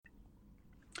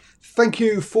Thank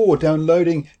you for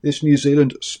downloading this New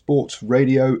Zealand Sports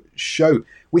Radio show.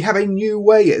 We have a new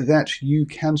way that you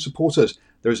can support us.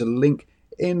 There is a link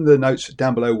in the notes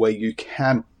down below where you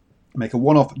can make a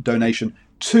one-off donation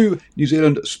to New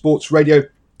Zealand Sports Radio.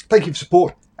 Thank you for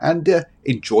support and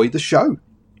enjoy the show.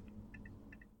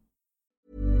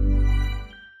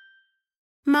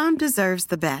 Mom deserves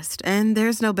the best, and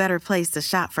there's no better place to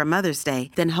shop for Mother's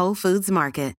Day than Whole Foods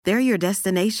Market. They're your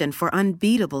destination for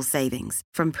unbeatable savings,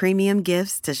 from premium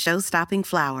gifts to show-stopping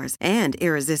flowers and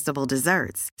irresistible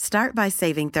desserts. Start by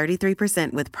saving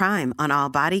 33% with Prime on all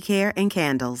body care and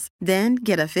candles. Then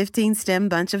get a 15-stem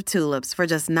bunch of tulips for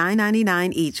just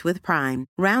 $9.99 each with Prime.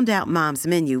 Round out Mom's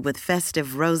menu with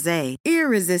festive rosé,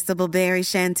 irresistible berry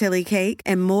chantilly cake,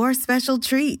 and more special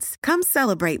treats. Come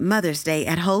celebrate Mother's Day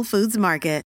at Whole Foods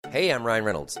Market. Hey, I'm Ryan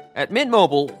Reynolds. At Mint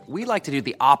Mobile, we like to do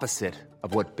the opposite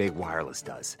of what Big Wireless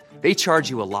does. They charge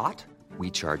you a lot,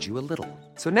 we charge you a little.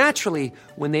 So naturally,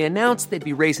 when they announced they'd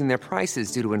be raising their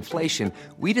prices due to inflation,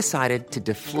 we decided to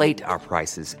deflate our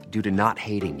prices due to not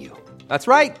hating you. That's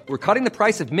right. We're cutting the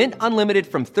price of Mint Unlimited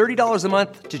from $30 a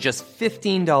month to just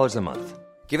 $15 a month.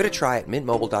 Give it a try at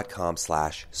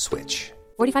mintmobile.com/switch.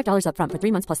 $45 up front for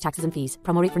 3 months plus taxes and fees.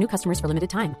 Promo rate for new customers for limited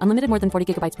time. Unlimited more than 40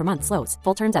 gigabytes per month. Slows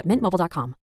full terms at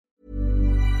mintmobile.com.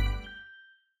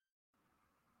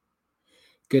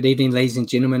 Good evening, ladies and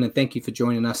gentlemen, and thank you for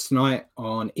joining us tonight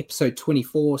on episode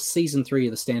 24, season 3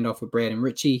 of the Standoff with Brad and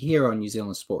Richie here on New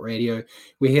Zealand Sport Radio.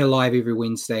 We're here live every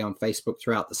Wednesday on Facebook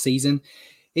throughout the season.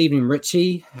 Evening,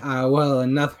 Richie.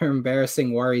 Another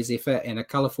embarrassing Warriors effort and a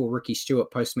colourful Ricky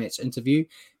Stewart post-match interview.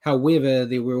 However,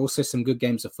 there were also some good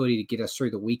games of footy to get us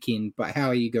through the weekend. But how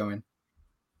are you going?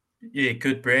 Yeah,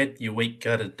 good, Brad. You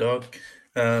weak-gutted dog.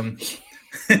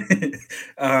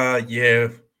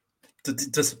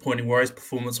 Disappointing Warriors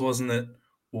performance, wasn't it?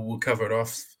 We'll cover it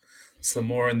off some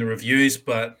more in the reviews.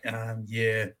 But,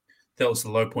 that was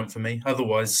the low point for me.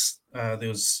 Otherwise, there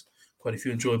was quite a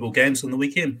few enjoyable games on the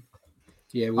weekend.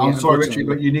 Yeah, I'm sorry, Richie,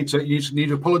 but you need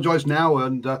to apologise now.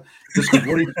 And just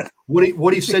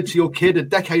what he said to your kid a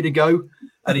decade ago,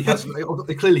 and he has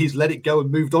clearly he's let it go and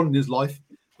moved on in his life.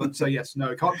 But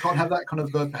can't have that kind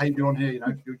of behaviour on here. You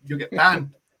know, you'll get banned.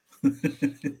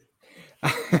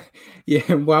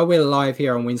 Yeah, while we're live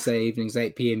here on Wednesday evenings,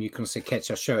 8 p.m, you can also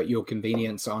catch our show at your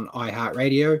convenience on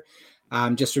iHeartRadio.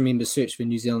 Just remember, search for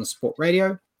New Zealand Sport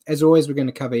Radio. As always, we're going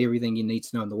to cover everything you need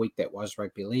to know in the week that was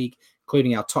rugby league,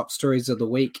 including our top stories of the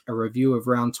week, a review of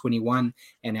round 21,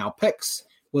 and our picks.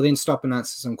 We'll then stop and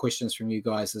answer some questions from you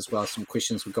guys as well as some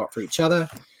questions we've got for each other.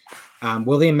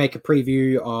 We'll then make a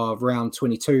preview of round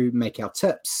 22, make our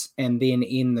tips, and then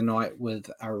end the night with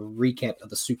a recap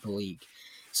of the Super League.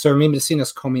 So remember to send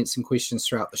us comments and questions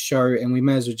throughout the show, and we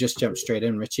may as well just jump straight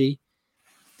in, Richie.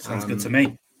 Sounds good to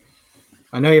me.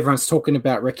 I know everyone's talking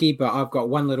about Ricky, but I've got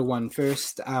one little one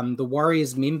first. The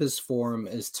Warriors Members Forum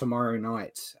is tomorrow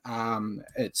night.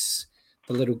 It's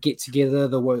the little get-together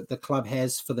the club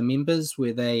has for the members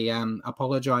where they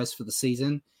apologise for the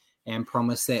season and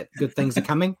promise that good things are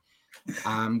coming.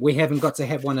 We haven't got to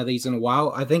have one of these in a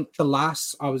while. I think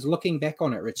I was looking back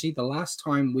on it, Richie, the last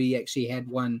time we actually had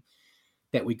one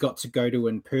that we got to go to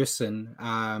in person,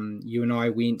 you and I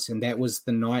went, and that was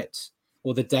the night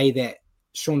or the day that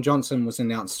Sean Johnson was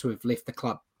announced to have left the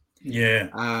club.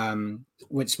 Yeah.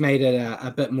 Which made it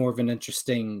a bit more of an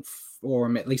interesting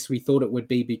forum. At least we thought it would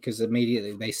be, because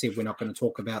immediately they said, we're not going to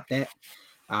talk about that.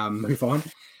 Move on.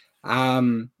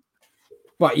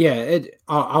 But yeah,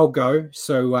 I'll go.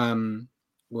 So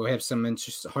we'll have some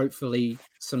interest, hopefully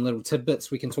some little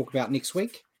tidbits we can talk about next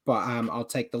week. But I'll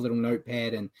take the little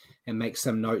notepad and make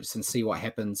some notes and see what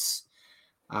happens.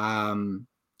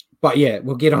 But yeah,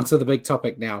 we'll get on to the big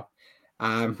topic now.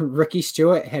 Ricky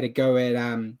Stewart had a go at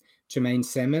Jermaine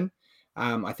Salmon.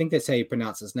 I think that's how you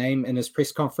pronounce his name, in his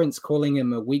press conference, calling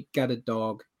him a weak-gutted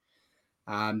dog.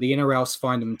 The NRL's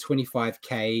fined him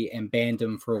 $25,000 and banned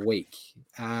him for a week.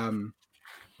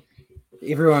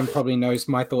 Everyone probably knows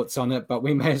my thoughts on it, but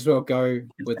we may as well go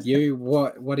with you.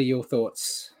 What are your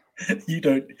thoughts? You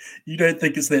don't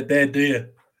think it's that bad, do you?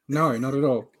 No, not at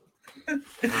all.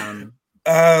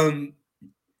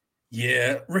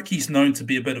 Yeah, Ricky's known to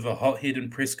be a bit of a hothead in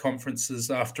press conferences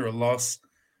after a loss.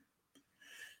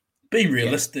 Being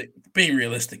realistic,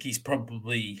 he's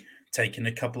probably taken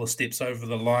a couple of steps over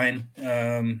the line.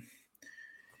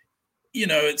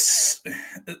 It's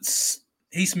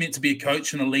he's meant to be a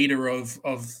coach and a leader of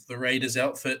the Raiders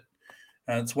outfit.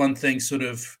 It's one thing sort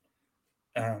of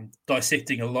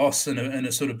dissecting a loss in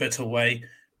a sort of bitter way,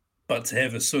 but to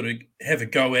have a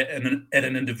go at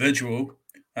an individual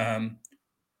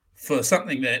for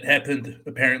something that happened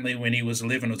apparently when he was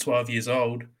 11 or 12 years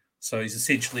old, So he's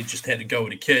essentially just had to go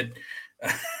with a kid.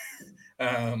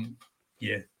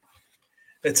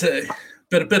 It's a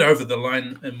bit over the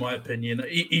line, in my opinion,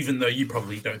 even though you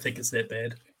probably don't think it's that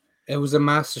bad. It was a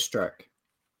masterstroke.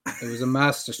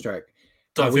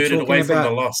 Diverted away from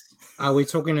the loss. Are we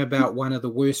talking about one of the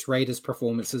worst Raiders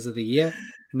performances of the year?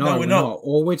 No, we're not.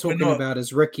 All we're talking about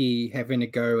is Ricky having to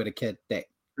go at a kid that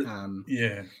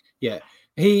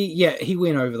he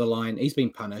went over the line. He's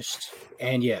been punished.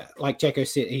 And like Jacko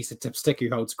said, he's a dipstick who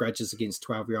holds grudges against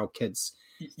 12-year-old kids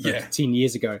 10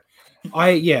 years ago.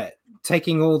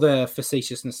 Taking all the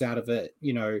facetiousness out of it,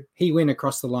 he went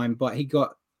across the line, but he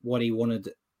got what he wanted,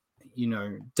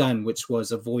 done, which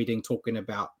was avoiding talking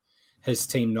about his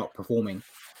team not performing.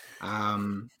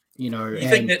 You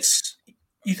think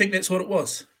that's what it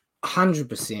was?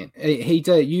 100%. He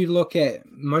did. You look at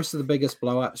most of the biggest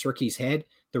blow-ups Ricky's had,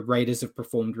 the Raiders have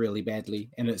performed really badly,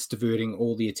 and it's diverting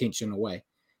all the attention away.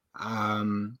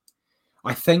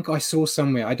 I think I saw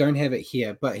somewhere, I don't have it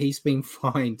here, but he's been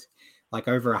fined like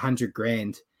over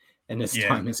 $100,000 in his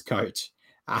time as coach.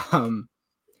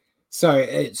 So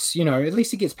it's, at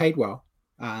least he gets paid well.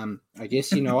 I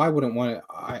guess, I wouldn't want to,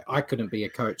 I couldn't be a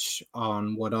coach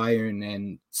on what I earn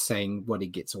and saying what he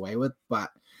gets away with, but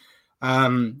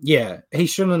he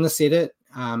shouldn't have said it.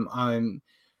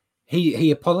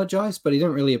 He apologized, but he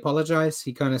didn't really apologize.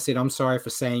 He kind of said, I'm sorry for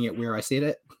saying it where I said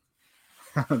it,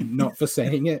 not for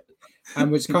saying it,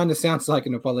 which kind of sounds like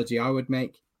an apology I would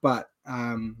make. But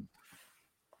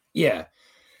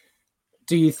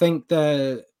do you think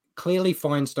clearly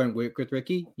fines don't work with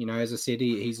Ricky? As I said,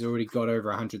 he's already got over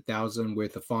 100,000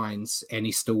 worth of fines, and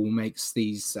he still makes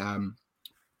these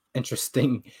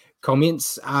interesting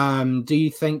comments. Do you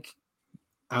think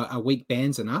a week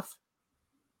ban's enough?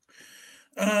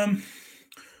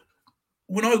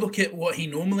 When I look at what he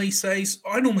normally says,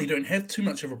 I normally don't have too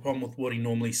much of a problem with what he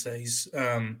normally says.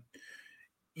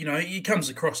 He comes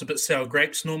across a bit sour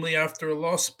grapes normally after a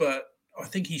loss, but I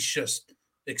think he's just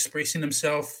expressing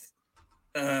himself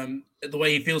the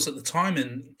way he feels at the time.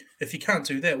 And if you can't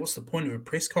do that, what's the point of a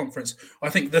press conference? I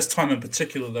think this time in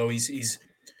particular, though, he's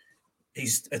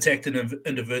attacked an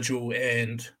individual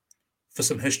and for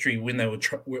some history when they were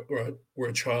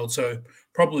a child. So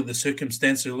probably the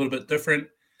circumstances are a little bit different.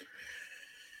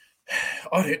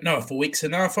 I don't know if a week's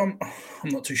enough. I'm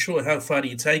not too sure. How far do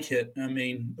you take it? I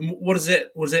mean, what does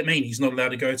that mean? He's not allowed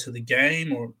to go to the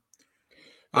game, or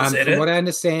from what I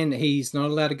understand, he's not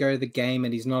allowed to go to the game,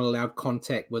 and he's not allowed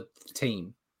contact with the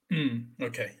team.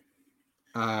 Okay.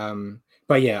 But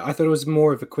I thought it was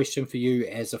more of a question for you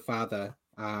as a father.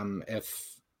 If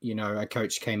a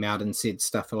coach came out and said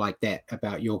stuff like that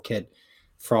about your kid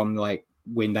from like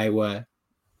when they were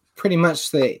pretty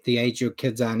much the age your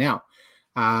kids are now.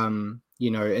 In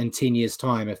 10 years'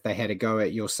 time, if they had a go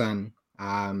at your son,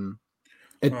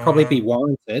 it'd probably be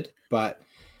warranted, but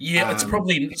it's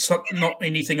probably not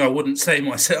anything I wouldn't say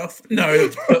myself. No,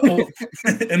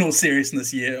 but in all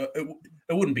seriousness, it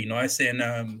wouldn't be nice.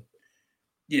 And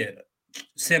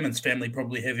Salmon's family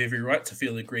probably have every right to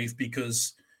feel aggrieved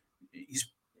because he's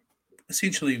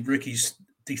essentially Ricky's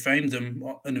defamed him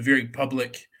in a very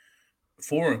public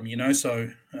forum, so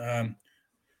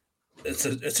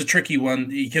it's a tricky one.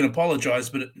 He can apologize,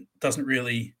 but it doesn't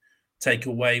really take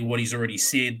away what he's already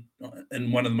said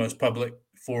in one of the most public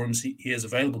forums he has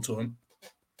available to him.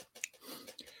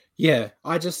 Yeah,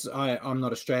 I'm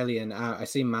not Australian. I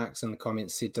see Mark's in the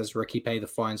comments said, does Ricky pay the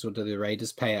fines or do the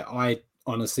Raiders pay it? I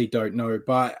honestly don't know,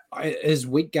 but is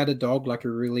weak gut a dog like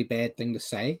a really bad thing to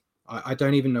say? I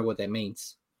don't even know what that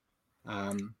means.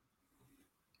 I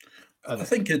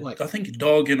think a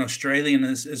dog in Australian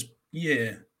is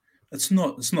it's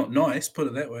not nice, put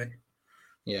it that way.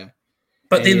 Yeah.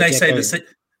 But then they say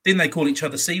then they call each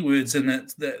other C words, and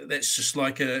that's just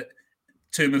like a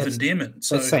term of endearment.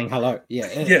 So that's saying hello. Yeah.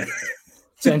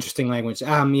 It's an interesting language.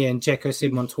 And Jacko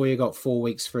said Montoya got 4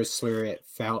 weeks for a slur at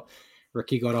Felt.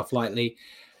 Ricky got off lightly.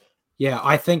 Yeah,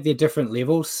 I think they're different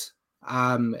levels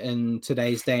in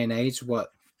today's day and age.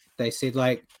 What they said,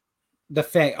 like the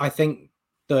fact, I think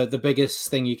the biggest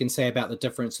thing you can say about the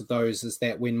difference of those is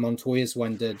that when Montoya's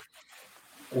one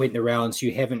went the rounds,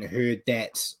 you haven't heard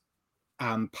that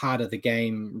part of the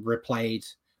game replayed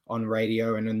on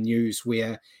radio and in news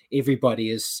where everybody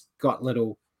has got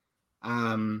little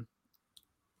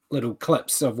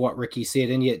clips of what Ricky said,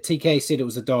 and yet TK said it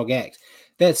was a dog act.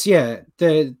 That's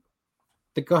the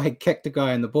guy kicked the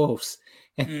guy in the balls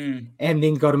and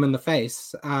then got him in the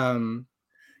face.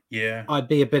 I'd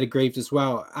be a bit aggrieved as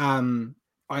well.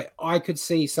 I could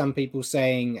see some people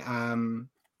saying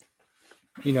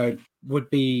would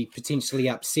be potentially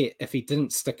upset if he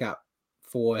didn't stick up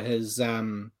for his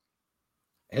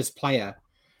player.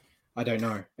 I don't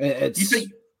know.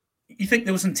 You think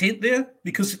there was intent there?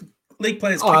 Because league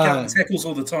players kick out and tackles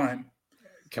all the time.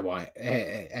 Come on.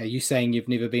 Are you saying you've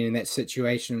never been in that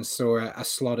situation, saw a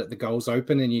slot at the goals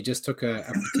open and you just took a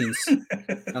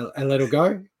little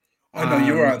go? I know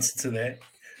your answer to that.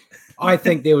 I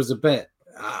think there was a bit.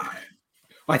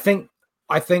 I think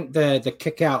the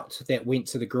kick out that went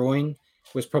to the groin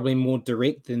was probably more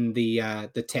direct than the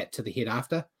tap to the head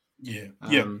after. Yeah.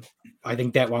 I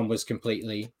think that one was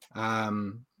completely.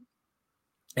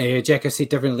 Jack, I said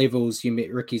different levels. You met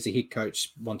Ricky as a head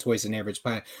coach. Montoya's an average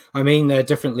player. I mean, a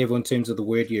different level in terms of the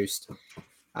word used.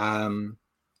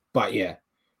 But yeah,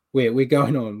 we're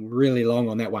going on really long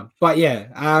on that one. But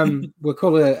yeah, we'll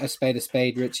call it a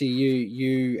spade, Richie.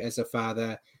 You as a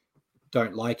father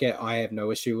don't like it. I have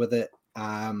no issue with it.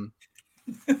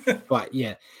 But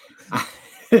yeah,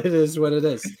 it is what it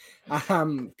is.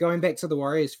 Going back to the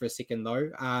Warriors for a second,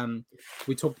 though,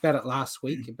 we talked about it last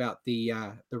week about the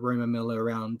rumor mill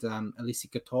around Alesi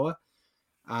Katoa.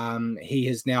 He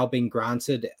has now been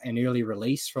granted an early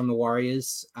release from the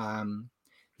Warriors.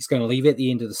 He's going to leave at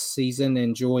the end of the season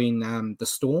and join the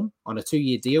Storm on a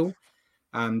 2-year deal.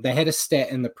 They had a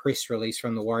stat in the press release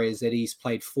from the Warriors that he's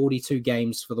played 42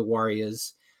 games for the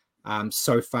Warriors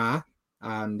so far.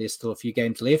 There's still a few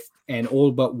games left, and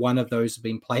all but one of those have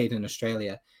been played in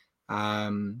Australia.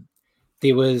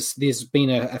 There's been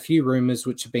a few rumors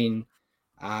which have been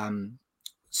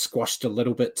squashed a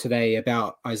little bit today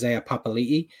about Isaiah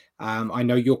Papali'i. I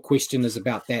know your question is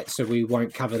about that, so we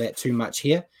won't cover that too much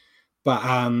here.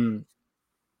 But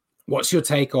what's your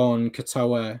take on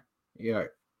Katoa,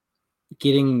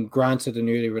 getting granted an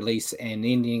early release and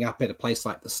ending up at a place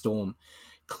like the Storm?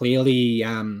 Clearly,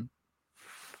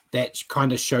 that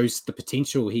kind of shows the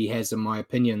potential he has, in my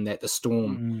opinion, that the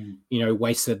Storm,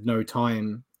 wasted no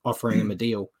time offering him a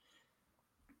deal.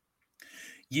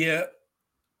 Yeah,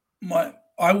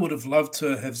 I would have loved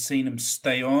to have seen him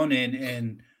stay on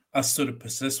and us sort of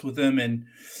persist with him and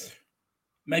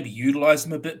maybe utilize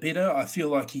him a bit better. I feel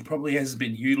like he probably hasn't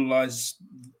been utilized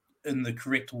in the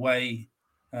correct way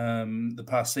the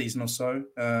past season or so.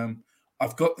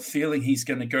 I've got the feeling he's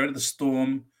going to go to the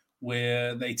Storm,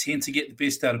 where they tend to get the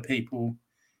best out of people,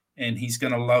 and he's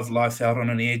going to love life out on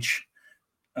an edge,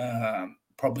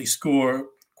 probably score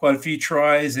quite a few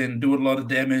tries and do a lot of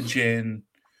damage, and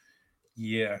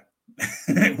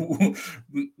then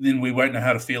we won't know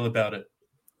how to feel about it.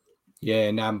 Yeah,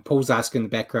 and Paul's asking in the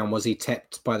background, was he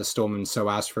tapped by the Storm and so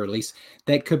asked for a release?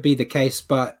 That could be the case,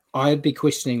 but I'd be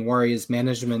questioning Warriors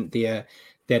management there,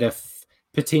 that if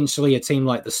potentially a team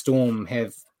like the Storm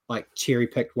have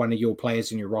cherry-picked one of your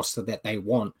players in your roster that they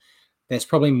want, that's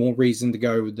probably more reason to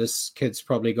go, this kid's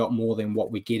probably got more than what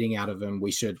we're getting out of him.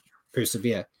 We should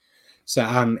persevere.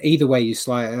 So either way you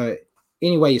slice,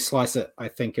 any way you slice it, I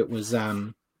think it was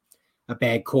a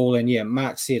bad call. And yeah,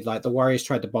 Mark said the Warriors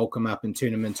tried to bulk him up and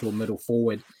turn him into a middle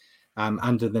forward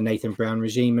under the Nathan Brown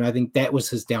regime. And I think that was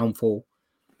his downfall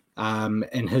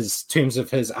in his terms of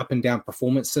his up and down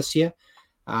performance this year.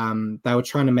 They were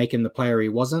trying to make him the player he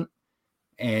wasn't.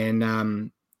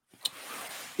 And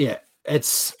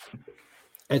it's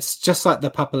just like the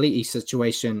Papali'i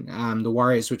situation. The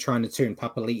Warriors were trying to turn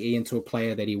Papali'i into a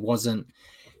player that he wasn't.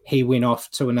 He went off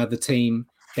to another team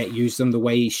that used him the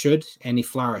way he should, and he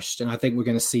flourished. And I think we're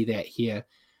going to see that here.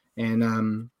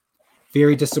 And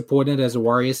very disappointed as a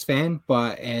Warriors fan,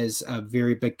 but as a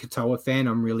very big Katoa fan,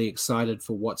 I'm really excited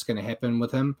for what's going to happen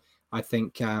with him. I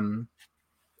think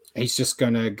he's just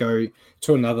going to go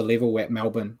to another level at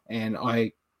Melbourne. And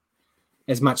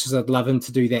as much as I'd love him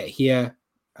to do that here,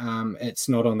 it's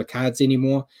not on the cards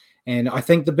anymore. And I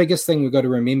think the biggest thing we've got to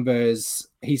remember is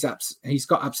he's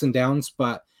got ups and downs,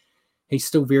 but he's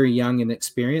still very young and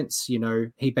inexperienced.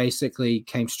 He basically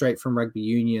came straight from rugby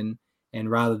union, and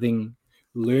rather than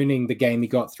learning the game, he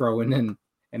got thrown in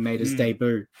and made his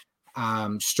debut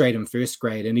straight in first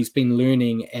grade, and he's been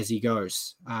learning as he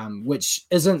goes, which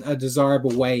isn't a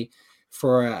desirable way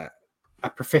for a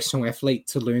professional athlete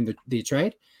to learn their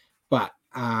trade. But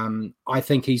I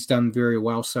think he's done very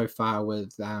well so far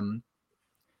with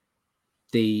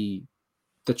the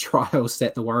trials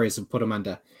that the Warriors have put him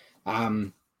under.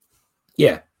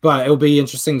 But it'll be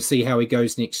interesting to see how he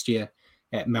goes next year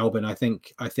at Melbourne. I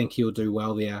think he'll do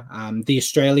well there. The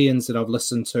Australians that I've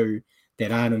listened to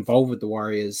that aren't involved with the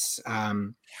Warriors are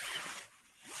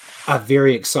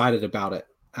very excited about it.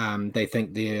 They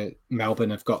think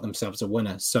Melbourne have got themselves a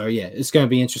winner. So yeah, it's going to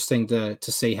be interesting to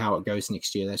see how it goes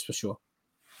next year. That's for sure.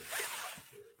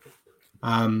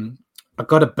 I've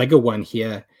got a bigger one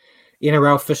here.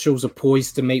 NRL officials are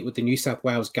poised to meet with the New South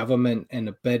Wales government in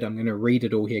a bid. I'm going to read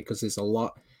it all here because there's a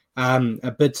lot.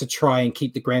 a bid to try and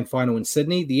keep the grand final in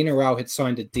Sydney. The NRL had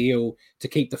signed a deal to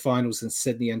keep the finals in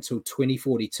Sydney until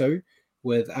 2042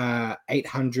 with a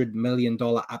 $800 million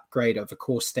upgrade of a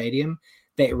core stadium.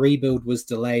 That rebuild was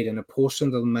delayed, and a portion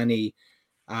of the money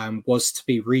was to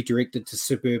be redirected to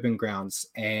suburban grounds.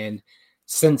 And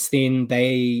since then,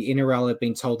 NRL have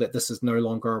been told that this is no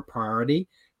longer a priority,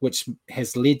 which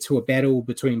has led to a battle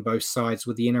between both sides,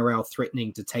 with the NRL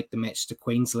threatening to take the match to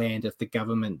Queensland if the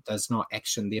government does not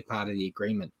action their part of the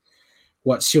agreement.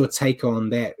 What's your take on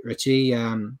that, Richie?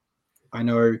 I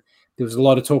know there was a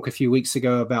lot of talk a few weeks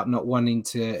ago about not wanting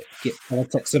to get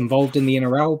politics involved in the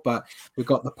NRL, but we've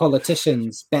got the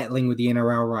politicians battling with the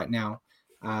NRL right now.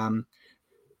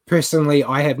 Personally,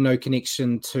 I have no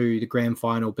connection to the grand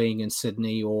final being in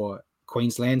Sydney or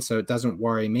Queensland, so it doesn't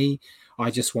worry me. I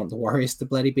just want the Warriors to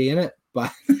bloody be in it.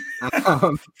 But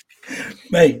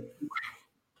mate,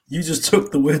 you just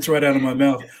took the words right out of my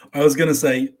mouth. I was going to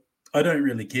say, I don't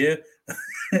really care.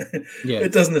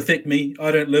 It doesn't affect me.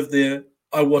 I don't live there.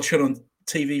 I watch it on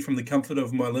TV from the comfort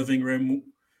of my living room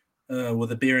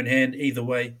with a beer in hand. Either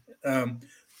way,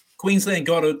 Queensland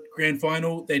got a grand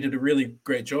final. They did a really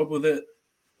great job with it.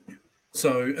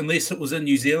 So unless it was in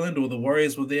New Zealand or the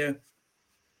Warriors were there,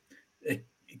 it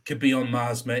could be on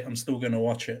Mars, mate. I'm still going to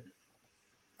watch it.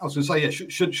 I was going to say, yeah,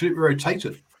 should it be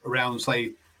rotated around,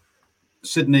 say,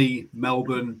 Sydney,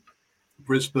 Melbourne,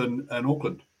 Brisbane, and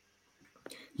Auckland?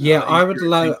 Yeah, I would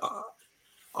love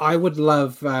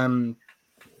an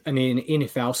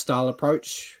NFL style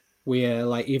approach where,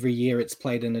 like, every year it's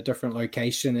played in a different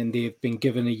location and they've been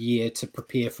given a year to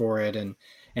prepare for it and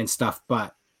stuff.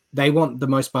 But they want the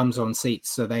most bums on seats,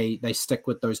 so they stick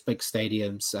with those big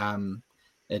stadiums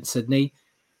in Sydney.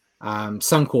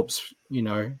 Suncorp's,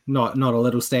 not a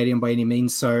little stadium by any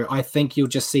means. So I think you'll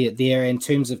just see it there. In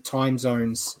terms of time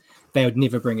zones, they would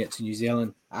never bring it to New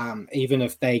Zealand, even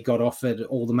if they got offered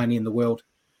all the money in the world.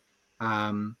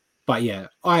 But yeah,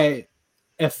 I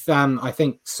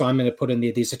think Simon had put in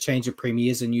there's a change of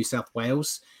premiers in New South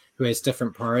Wales who has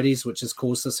different priorities, which has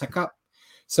caused this hiccup.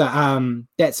 So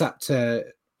that's up to,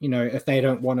 if they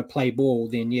don't want to play ball,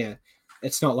 then yeah,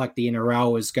 it's not like the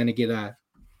NRL is going to get a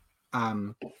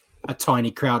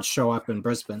tiny crowd show up in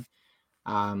Brisbane.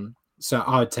 So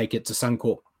I would take it to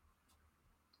Suncorp.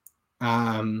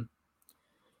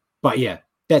 But yeah,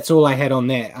 that's all I had on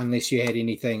that, unless you had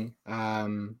anything.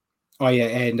 And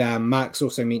Mark's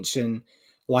also mentioned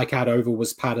Leichhardt Oval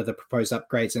was part of the proposed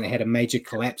upgrades and it had a major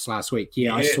collapse last week.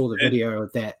 Yeah, I saw the video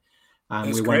of that.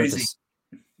 Where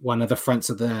one of the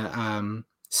fronts of the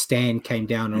stand came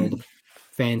down and all the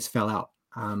fans fell out.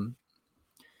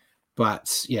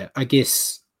 But yeah, I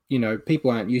guess,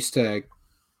 people aren't used to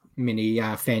many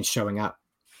fans showing up.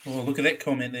 Oh, look at that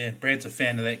comment there. Brad's a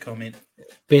fan of that comment.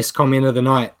 Best comment of the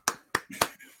night.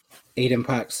 Eden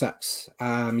Park sucks.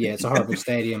 It's a horrible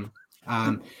stadium.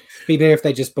 Be better if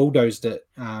they just bulldozed it,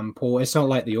 Paul. It's not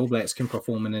like the All Blacks can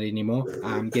perform in it anymore.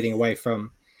 Getting away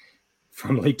from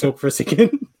league talk for a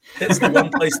second. That's the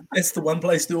one place. That's the one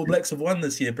place the All Blacks have won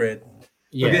this year, Brad.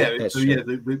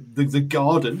 The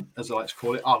Garden, as I like to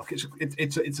call it.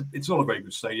 It's not a very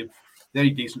good stadium. The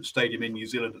only decent stadium in New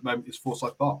Zealand at the moment is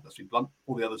Forsyth Park. Let's be blunt.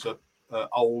 All the others are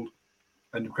old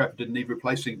and crap didn't need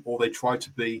replacing, or they tried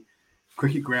to be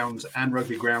cricket grounds and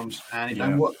rugby grounds, and it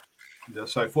don't work.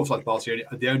 So Forsyth Park is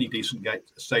the only decent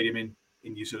stadium in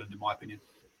New Zealand, in my opinion.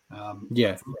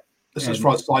 As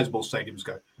far as sizable stadiums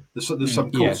go, there's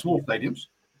some cool small stadiums,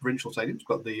 provincial stadiums,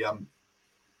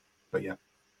 but yeah.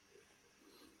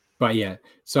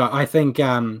 So I think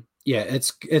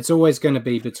it's always going to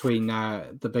be between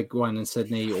the big one in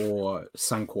Sydney or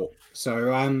Suncorp.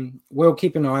 So we'll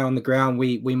keep an eye on the ground.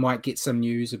 We might get some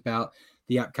news about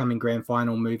the upcoming grand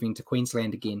final moving to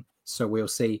Queensland again. So we'll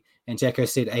see. And Jacko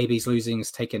said AB's losing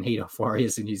is taking heat off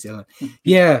Warriors in New Zealand.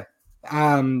 Yeah,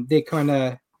 they're kind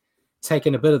of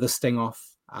taking a bit of the sting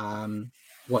off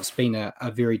what's been a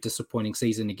very disappointing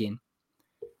season again.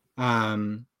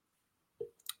 And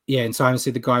Simon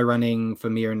said the guy running for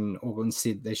mayor in Auckland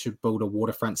said they should build a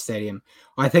waterfront stadium.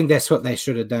 I think that's what they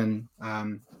should have done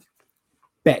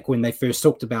back when they first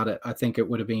talked about it. I think it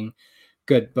would have been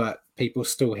good, but people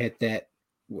still had that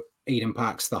Eden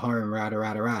Park's the home, rah.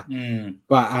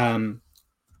 But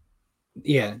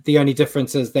the only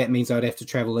difference is that means I'd have to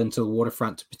travel into the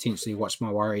waterfront to potentially watch my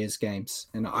Warriors games,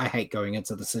 and I hate going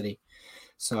into the city.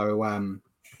 So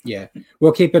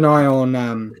we'll keep an eye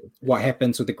on what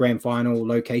happens with the grand final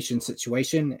location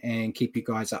situation and keep you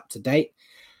guys up to date.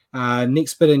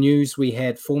 Next bit of news, we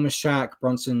had former Shark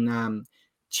Bronson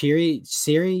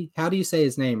Xerri. How do you say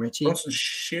his name, Richie? Bronson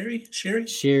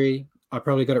Xerri. I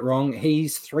probably got it wrong.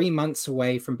 He's 3 months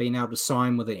away from being able to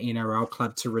sign with an NRL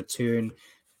club to return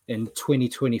in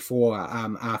 2024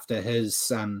 after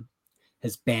his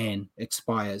ban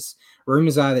expires.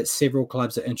 Rumors are that several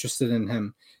clubs are interested in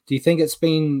him. Do you think it's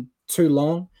been too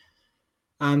long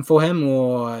for him,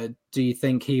 or do you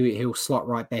think he'll slot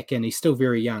right back in? He's still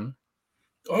very young.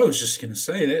 I was just going to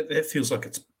say that feels like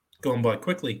it's gone by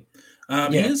quickly.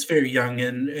 He is very young,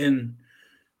 and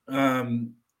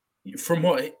from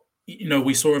what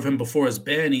we saw of him before his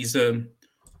ban, he's a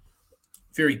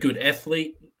very good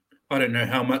athlete. I don't know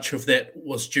how much of that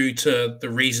was due to the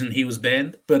reason he was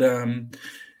banned, but I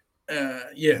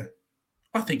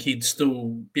think he'd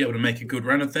still be able to make a good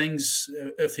run of things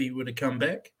if he were to come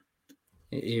back.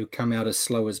 He'll come out as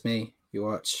slow as me. You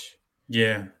watch.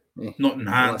 Yeah. Not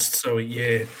enhanced, so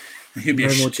he'll be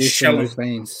no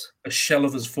a shell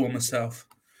of his former self.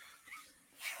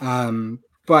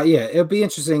 But yeah, it'll be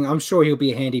interesting. I'm sure he'll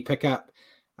be a handy pickup.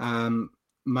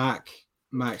 Mark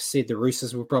said the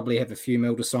Roosters will probably have a few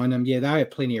mil to sign him. Yeah, they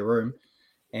have plenty of room.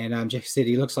 And Jeff said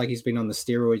he looks like he's been on the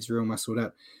steroids, real muscled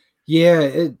up.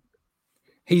 Yeah,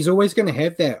 he's always going to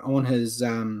have that on his.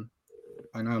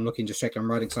 I know I'm looking distracted. I'm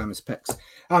writing Simon's picks.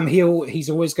 He's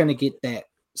always going to get that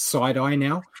side eye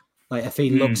now. Like if he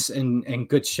looks in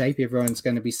good shape, everyone's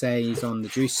going to be saying he's on the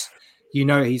juice.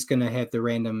 He's going to have the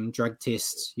random drug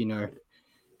tests.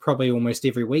 Probably almost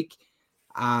every week.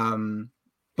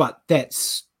 But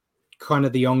that's kind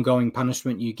of the ongoing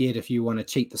punishment you get if you want to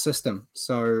cheat the system.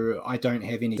 So I don't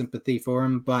have any sympathy for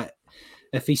him. But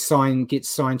if he gets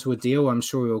signed to a deal, I'm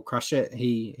sure he'll crush it.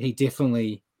 He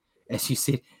definitely, as you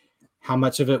said, how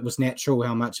much of it was natural,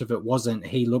 how much of it wasn't.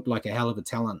 He looked like a hell of a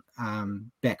talent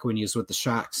back when he was with the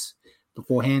Sharks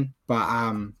beforehand.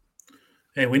 But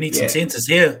hey, we need some centers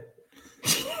here.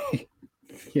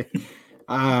 Yeah.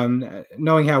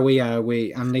 Knowing how we are,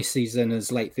 unless he's in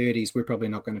his late 30s, we're probably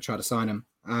not going to try to sign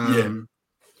him.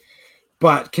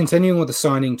 But continuing with the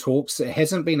signing talks, it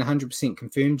hasn't been 100%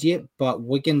 confirmed yet, but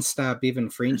Wigan star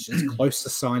Bevan French is close to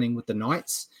signing with the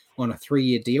Knights on a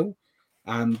 3-year deal.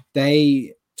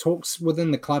 They talks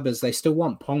within the club is they still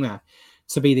want Ponga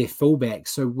to be their fullback.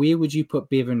 So where would you put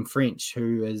Bevan French,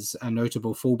 who is a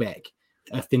notable fullback,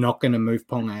 if they're not going to move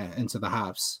Ponga into the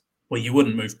halves? Well, you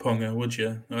wouldn't move Ponga, would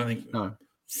you? I think no.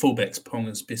 Fullback's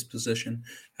Ponga's best position.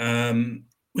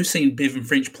 We've seen Bevan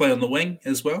French play on the wing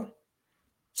as well.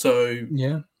 So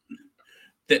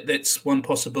that's one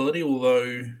possibility,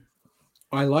 although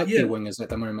I like their wingers at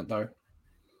the moment though.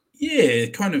 Yeah,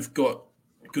 kind of got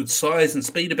good size and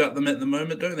speed about them at the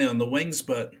moment, don't they, on the wings?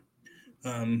 But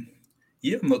I'm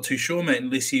not too sure, mate,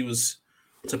 unless he was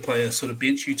to play a sort of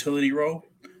bench utility role.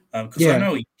 Because I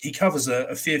know he covers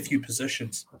a fair few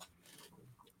positions.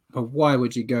 But why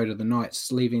would you go to the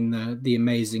Knights, leaving the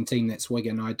amazing team that's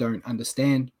Wigan? I don't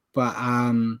understand. But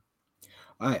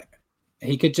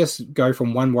he could just go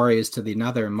from one Warriors to the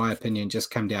another, in my opinion,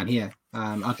 just come down here.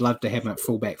 I'd love to have him at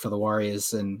fullback for the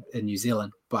Warriors in New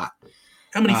Zealand. But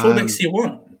how many fullbacks do you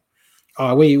want?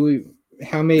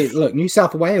 How many? Look, New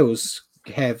South Wales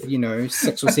have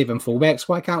 6 or 7 fullbacks.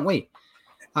 Why can't we?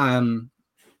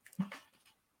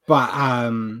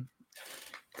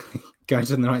 Going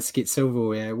to the Knights to get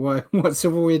silverware. What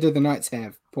silverware do the Knights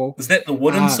have, Paul? Is that the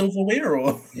wooden silverware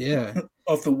or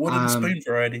of the wooden spoon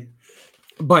variety?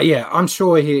 But yeah, I'm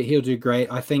sure he'll do great.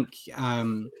 I think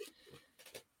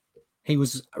he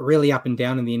was really up and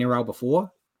down in the NRL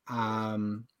before,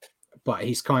 but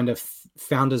he's kind of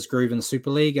found his groove in the Super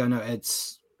League. I know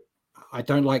I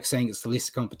don't like saying it's the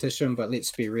lesser competition, but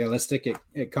let's be realistic.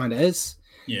 It kind of is.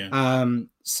 Yeah.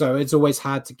 So it's always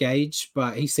hard to gauge,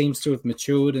 but he seems to have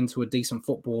matured into a decent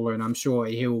footballer, and I'm sure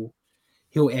he'll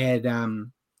add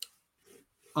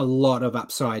a lot of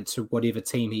upside to whatever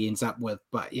team he ends up with.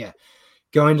 But yeah,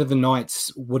 going to the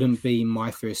Knights wouldn't be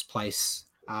my first place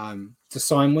to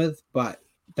sign with, but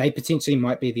they potentially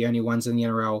might be the only ones in the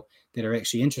NRL that are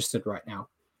actually interested right now.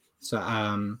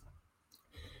 So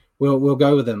we'll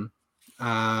go with them.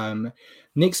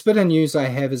 Next bit of news I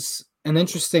have is an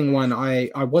interesting one. I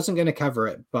wasn't going to cover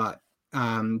it, but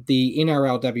the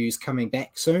NRLW is coming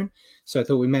back soon, so I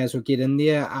thought we may as well get in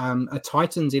there. A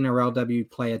Titans NRLW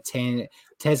player,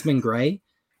 Tasman Gray,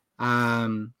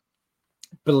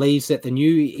 believes that the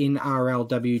new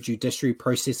NRLW judiciary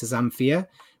process is unfair,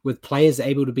 with players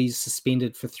able to be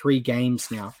suspended for 3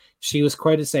 games now. She was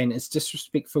quoted saying, "It's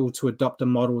disrespectful to adopt a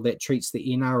model that treats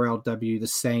the NRLW the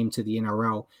same to the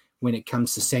NRL when it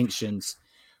comes to sanctions."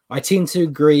 I tend to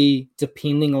agree,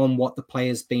 depending on what the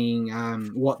players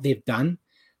what they've done.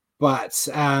 But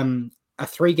a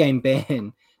 3-game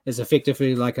ban is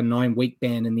effectively like a 9-week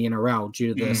ban in the NRL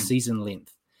due to the season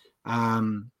length.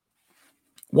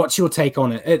 What's your take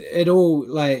on it? It all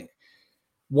like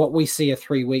what we see a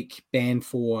 3-week ban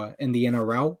for in the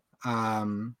NRL.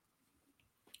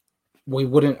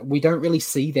 We don't really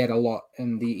see that a lot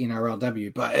in the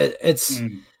NRLW, but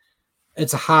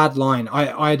it's a hard line.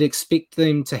 I'd expect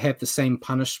them to have the same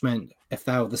punishment if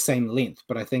they were the same length,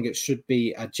 but I think it should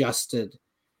be adjusted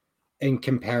in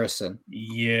comparison.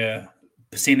 Yeah,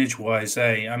 percentage wise,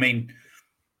 I mean,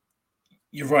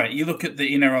 you're right. You look at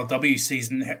the NRLW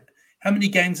season. How many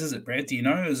games is it, Brad? Do you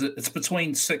know? It's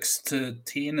between 6 to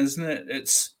 10, isn't it?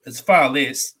 It's far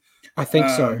less. I think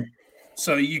so.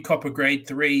 So you cop a grade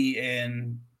 3,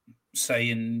 and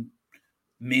say in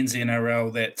men's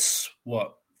NRL, that's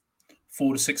what,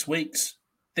 4 to 6 weeks.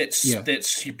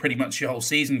 That's pretty much your whole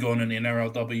season gone in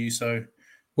NRLW. So,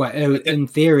 well, in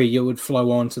theory, it would flow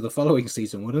on to the following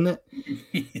season, wouldn't it?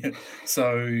 Yeah.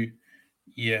 So,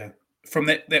 yeah, from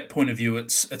that point of view,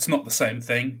 it's not the same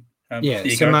thing. So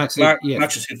Mark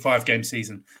just said 5-game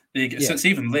season. There you go. So it's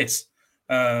even less.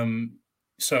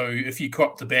 So if you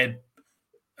copped if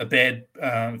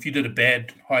you did a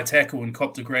bad high tackle and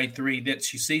copped a grade 3,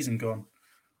 that's your season gone.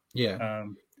 Yeah.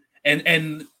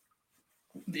 And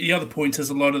the other point is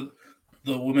a lot of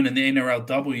the women in the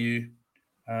NRLW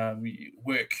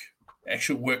work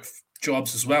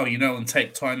jobs as well, and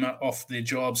take time off their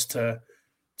jobs to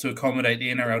accommodate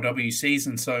the NRLW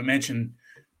season. So imagine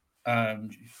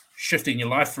shifting your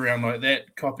life around like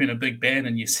that, copying a big ban,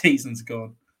 and your season's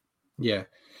gone. Yeah.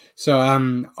 So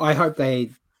I hope they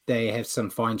have some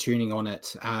fine tuning on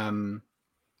it.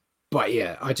 But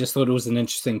yeah, I just thought it was an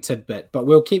interesting tidbit. But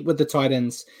we'll keep with the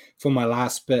Titans for my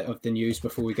last bit of the news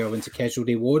before we go into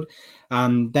casualty ward.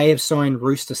 They have signed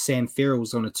Rooster Sam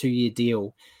Ferrells on a 2-year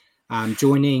deal,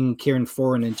 joining Kieran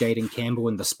Foran and Jaden Campbell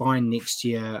in the spine next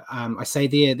year. I say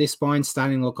their spine's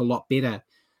starting to look a lot better.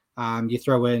 You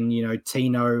throw in,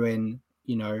 Tino and,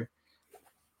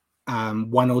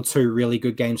 1 or 2 really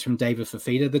good games from David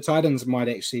Fifita. The Titans might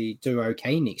actually do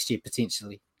okay next year,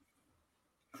 potentially.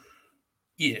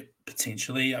 Yeah,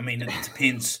 potentially. I mean, it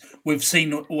depends. We've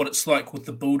seen what it's like with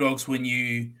the Bulldogs when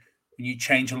you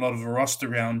change a lot of a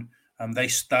roster around. They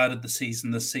started this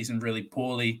season really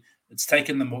poorly. It's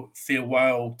taken them a fair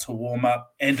while to warm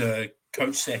up, and a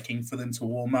coach sacking for them to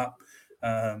warm up.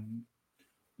 So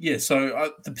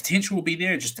the potential will be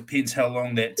there. It just depends how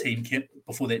long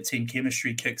before that team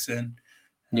chemistry kicks in.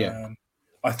 Yeah,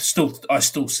 I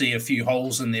still see a few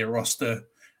holes in their roster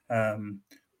to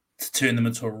turn them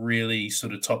into a really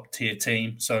sort of top tier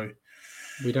team. So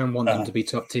we don't want them to be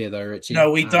top tier, though, Richie.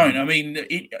 No, we don't. I mean,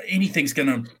 anything's going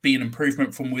to be an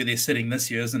improvement from where they're sitting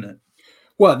this year, isn't it?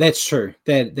 Well, that's true.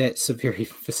 That's a very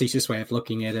facetious way of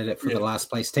looking at it for the last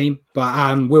place team.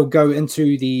 But we'll go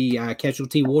into the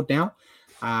casualty ward now.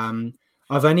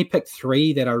 I've only picked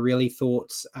 3 that I really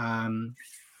thought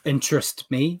interest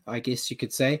me, I guess you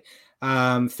could say.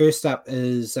 First up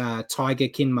is Tiger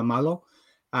Ken Mamalo.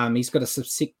 He's got a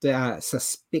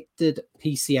suspected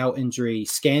PCL injury.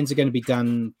 Scans are going to be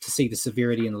done to see the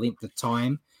severity and length of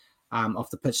time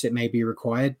off the pitch that may be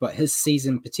required, but his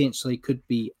season potentially could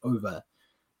be over.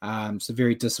 So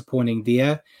very disappointing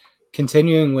there.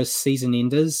 Continuing with season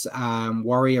enders,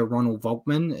 Warrior Ronald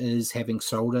Volkman is having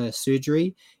shoulder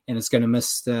surgery and is going to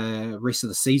miss the rest of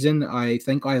the season. I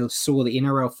think I saw the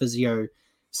NRL physio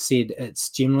said it's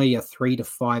generally a 3 to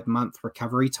 5 month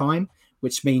recovery time,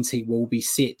 which means he will be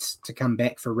set to come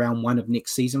back for round 1 of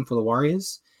next season for the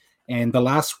Warriors. And the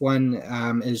last one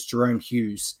is Jerome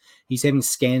Hughes. He's having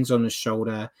scans on his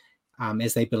shoulder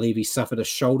as they believe he suffered a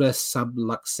shoulder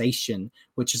subluxation,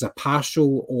 which is a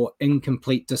partial or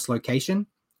incomplete dislocation.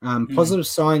 Positive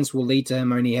signs will lead to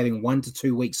him only having 1 to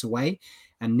 2 weeks away.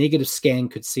 A negative scan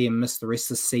could see him miss the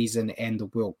rest of the season and the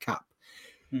World Cup.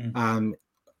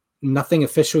 Nothing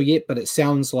official yet, but it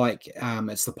sounds like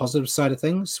it's the positive side of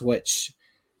things, which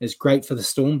is great for the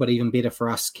Storm, but even better for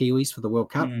us Kiwis for the World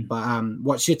Cup. But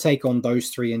what's your take on those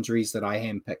 3 injuries that I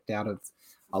handpicked out of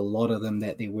a lot of them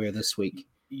that there were this week?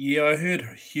 Yeah, I heard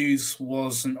Hughes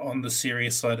wasn't on the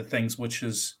serious side of things, which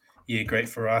is, great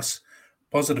for us.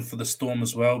 Positive for the Storm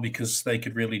as well, because they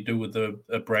could really do with a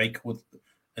break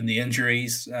in the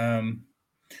injuries. They've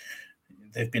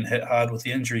been hit hard with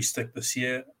the injury stick this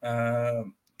year.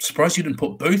 Surprised you didn't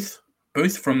put Booth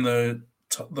from the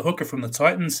hooker from the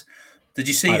Titans. Did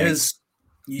you see his?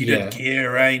 You didn't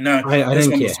care, eh? No, I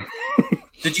didn't care.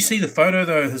 Did you see the photo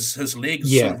though? His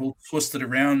legs sort of all twisted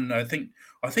around. I think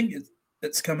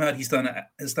it's come out. He's done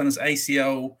his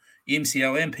ACL,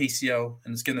 MCL, and PCL,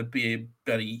 and it's going to be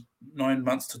about 9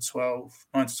 months to 12.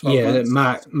 9 to 12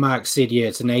 months. Mark said,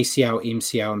 it's an ACL,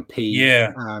 MCL, and P.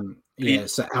 Yeah.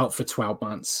 So out for 12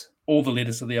 months. All the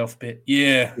letters of the alphabet.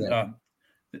 Yeah.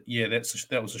 Yeah,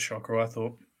 that was a shocker, I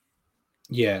thought.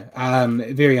 Yeah,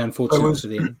 very unfortunate for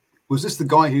them. Was this the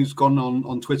guy who's gone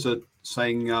on Twitter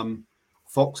saying,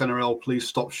 Fox NRL, please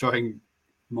stop showing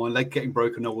my leg getting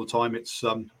broken all the time? It's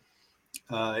not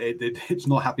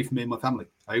happy for me and my family.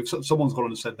 Someone's gone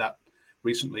on and said that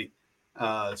recently,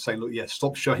 saying, look,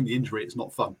 stop showing the injury. It's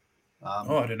not fun.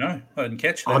 I don't know. I didn't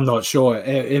catch that. I'm not sure.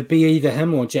 It'd be either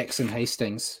him or Jackson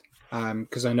Hastings,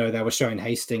 because I know they were showing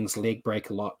Hastings' leg break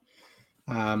a lot.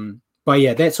 But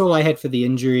yeah, that's all I had for the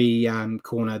injury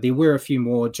corner. There were a few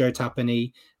more. Joe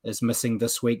Tapine is missing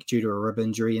this week due to a rib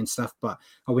injury and stuff, but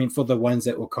I went for the ones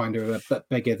that were kind of a bit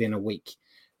bigger than a week.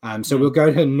 So we'll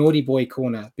go to Naughty Boy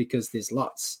corner because there's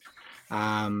lots.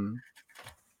 The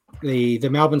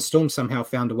Melbourne Storm somehow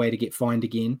found a way to get fined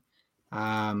again.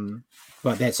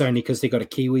 But that's only because they got a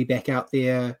Kiwi back out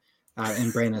there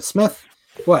in Brandon Smith.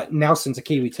 Nelson's a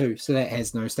Kiwi too, so that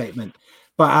has no statement.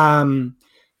 But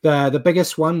the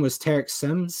biggest one was Tarek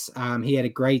Sims. He had a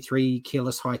grade 3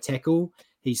 careless high tackle.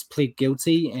 He's pled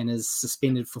guilty and is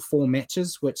suspended for 4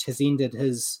 matches, which has ended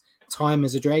his time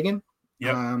as a Dragon.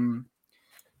 Yep.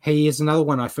 He is another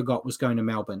one I forgot was going to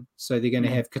Melbourne. So they're going to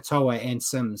have Katoa and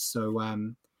Sims. So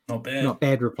not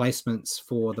bad replacements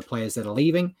for the players that are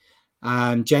leaving.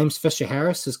 James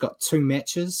Fisher-Harris has got 2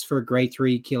 matches for a grade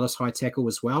 3 careless high tackle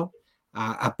as well.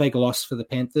 A big loss for the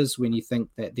Panthers when you think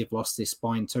that they've lost their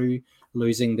spine too.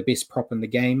 Losing the best prop in the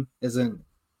game isn't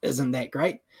that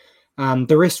great.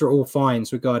 The rest are all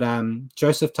fines. We've got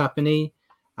Joseph Tapine.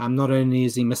 Not only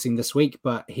is he missing this week,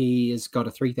 but he has got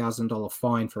a $3,000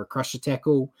 fine for a crusher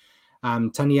tackle.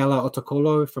 Taniela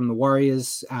Otokolo from the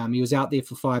Warriors, he was out there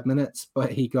for 5 minutes,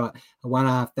 but he got a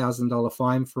 $1,500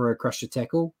 fine for a crusher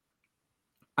tackle.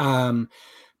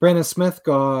 Brandon Smith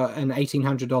got an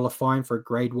 $1,800 fine for a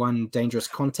grade 1 dangerous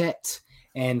contact.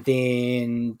 And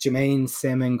then Jermaine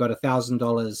Salmon got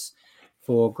 $1,000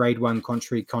 for grade 1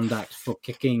 contrary conduct for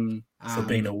kicking. For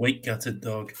being a weak-gutted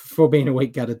dog. For being a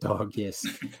weak-gutted dog, yes.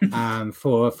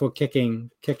 For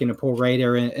kicking a poor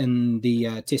raider in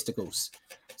the testicles.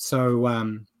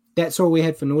 So that's all we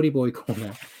had for Naughty Boy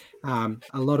Corner. A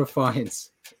lot of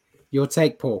fines. Your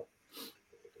take, Paul?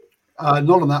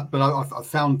 Not on that, but I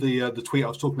found the tweet I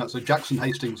was talking about. So Jackson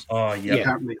Hastings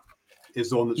apparently is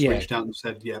the one that's reached out and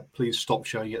said, please stop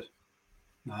showing it.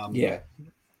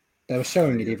 They were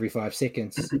showing it every 5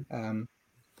 seconds.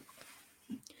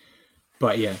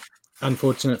 But yeah,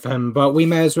 unfortunate for him. But we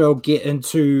may as well get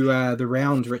into the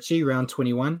round, Richie, round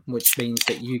 21, which means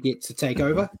that you get to take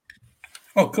over.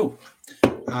 Oh, cool.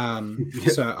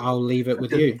 So I'll leave it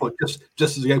with you.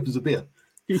 Just as he opens a beer.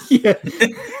 Yeah.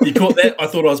 You caught that? I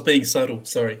thought I was being subtle.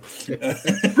 Sorry.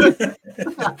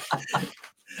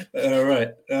 All right.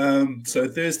 So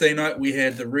Thursday night, we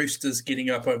had the Roosters getting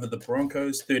up over the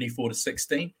Broncos,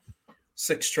 34-16.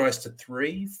 6 tries to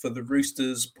 3 for the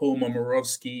Roosters. Paul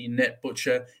Momirovski, Nat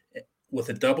Butcher with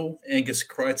a double. Angus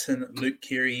Crichton, Luke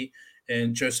Keary,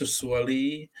 and Joseph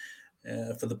Suaalii.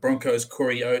 For the Broncos,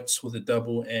 Corey Oates with a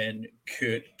double and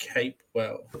Kurt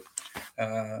Capewell.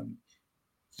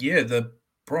 The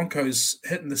Broncos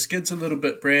hitting the skids a little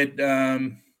bit, Brad,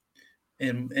 and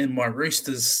my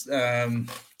Roosters getting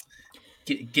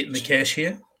the cash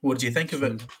here. What did you think of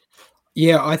it?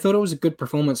 Yeah, I thought it was a good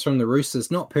performance from the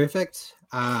Roosters. Not perfect,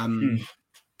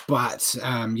 but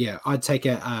I'd take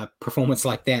a performance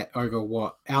like that over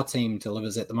what our team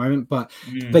delivers at the moment. But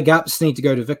big ups need to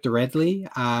go to Victor Radley.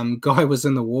 Guy was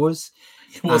in the wars,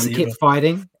 kept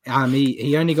fighting.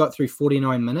 He only got through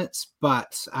 49 minutes,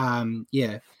 but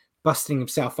busting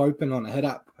himself open on a hit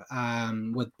up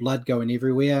with blood going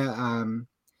everywhere.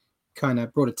 Kind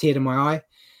of brought a tear to my eye.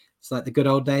 It's like the good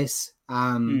old days.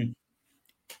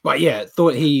 But yeah,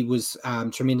 thought he was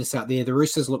tremendous out there. The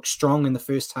Roosters looked strong in the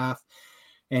first half,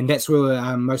 and that's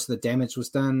where most of the damage was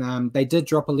done. They did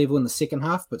drop a level in the second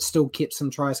half, but still kept some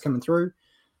tries coming through.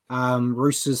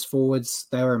 Roosters forwards,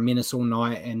 they were a menace all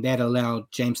night, and that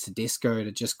allowed James Tedesco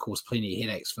to just cause plenty of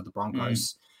headaches for the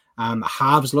Broncos.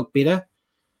 Halves look better.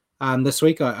 This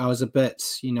week, I was a bit,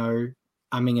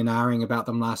 umming and ahhing about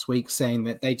them last week, saying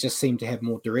that they just seemed to have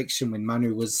more direction when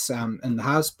Manu was in the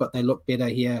halves, but they look better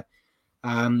here.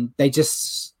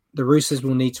 The Roosters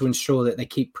will need to ensure that they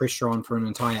keep pressure on for an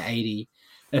entire 80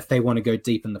 if they want to go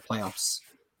deep in the playoffs.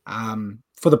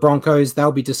 For the Broncos,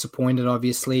 they'll be disappointed,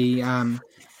 obviously.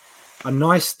 A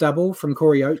nice double from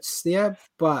Corey Oates there,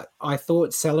 but I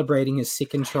thought celebrating his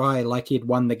second try like he'd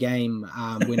won the game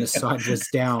when his side was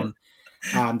down.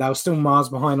 They were still miles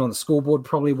behind on the scoreboard,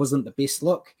 probably wasn't the best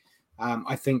look.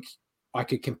 I think I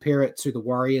could compare it to the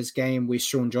Warriors game where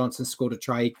Sean Johnson scored a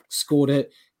try, scored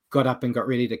it, got up and got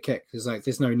ready to kick.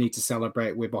 There's no need to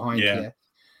celebrate. We're behind here.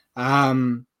 But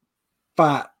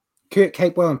But Kurt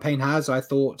Capewell and Payne Haas, I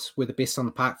thought, were the best on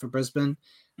the park for Brisbane,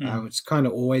 which is kind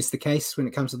of always the case when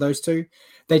it comes to those two.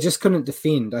 They just couldn't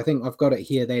defend. I think I've got it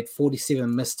here. They had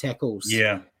 47 missed tackles,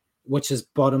 which is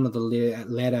bottom of the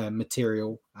ladder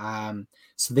material.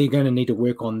 So they're going to need to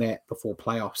work on that before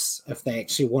playoffs if they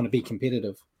actually want to be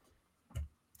competitive.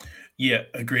 Yeah,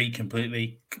 agree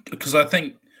completely. Because I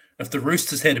think if the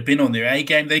Roosters had been on their A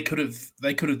game, they could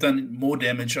have done more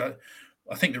damage.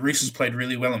 I think the Roosters played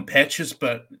really well in patches,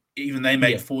 but even they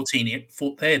made 14.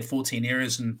 They had 14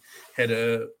 errors and had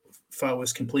a far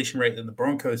worse completion rate than the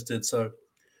Broncos did. So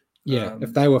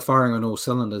if they were firing on all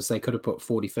cylinders, they could have put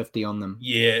 40-50 on them.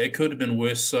 Yeah, it could have been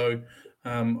worse. So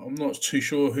I'm not too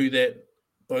sure who that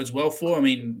bodes well for. I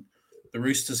mean, the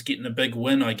Roosters getting a big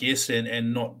win, I guess,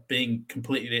 and not being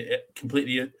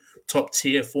completely a top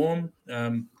tier form.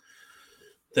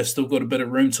 They've still got a bit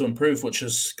of room to improve, which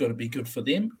has got to be good for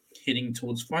them heading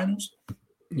towards finals.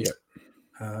 Yeah.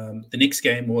 The next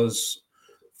game was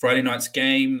Friday night's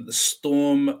game. The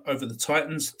Storm over the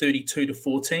Titans,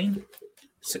 32-14.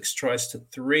 6 tries to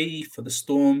 3 for the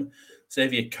Storm.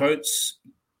 Xavier Coates,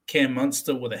 Cam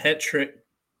Munster with a hat trick,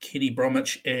 Kenny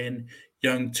Bromwich and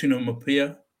young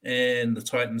Tunamapia, and the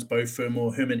Titans, Beau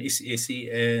Fermor, Herman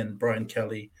Esi, and Brian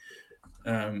Kelly.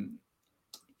 Again,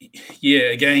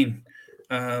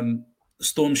 the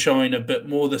Storm showing a bit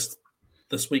more this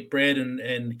week, Brad,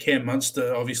 and Cam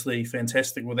Munster, obviously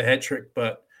fantastic with a hat trick,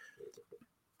 but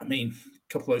I mean,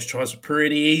 a couple of those tries were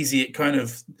pretty easy. It kind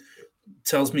of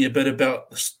tells me a bit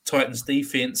about the Titans'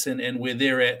 defense and where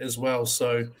they're at as well.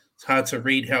 So it's hard to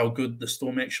read how good the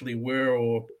Storm actually were,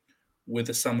 or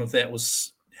whether some of that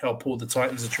was how poor the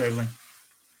Titans are traveling.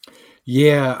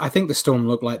 Yeah, I think the Storm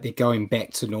look like they're going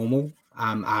back to normal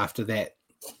after that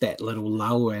little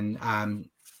lull.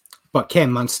 But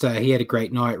Cam Munster, he had a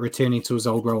great night returning to his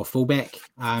old role of fullback.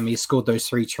 He scored those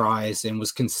 3 tries and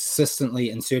was consistently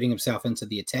inserting himself into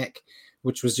the attack,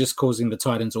 which was just causing the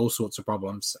Titans all sorts of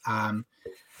problems. I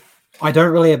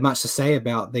don't really have much to say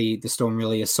about the Storm,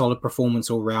 really. A solid performance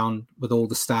all round with all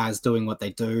the stars doing what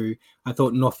they do. I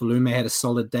thought Nofaluma had a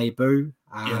solid debut.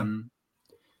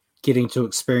 Getting to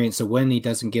experience a win, he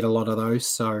doesn't get a lot of those,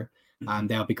 so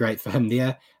that'll be great for him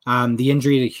there. The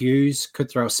injury to Hughes could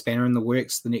throw a spanner in the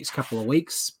works the next couple of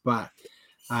weeks, but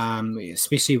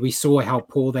especially we saw how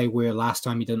poor they were last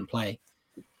time he didn't play.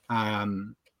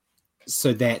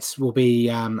 So that will be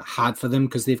hard for them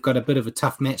because they've got a bit of a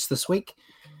tough match this week.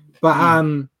 But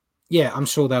I'm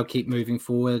sure they'll keep moving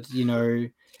forward. You know,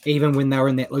 even when they were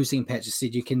in that losing patch, I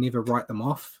said you can never write them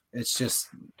off. It's just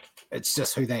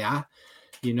who they are.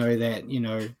 You know that,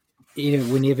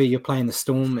 whenever you're playing the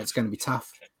Storm, it's going to be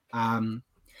tough.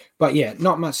 But yeah,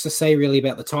 not much to say really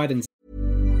about the Titans.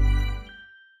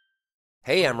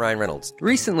 Hey, I'm Ryan Reynolds.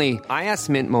 Recently, I asked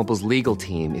Mint Mobile's legal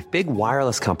team if big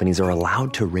wireless companies are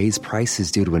allowed to raise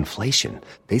prices due to inflation.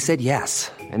 They said yes.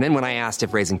 And then when I asked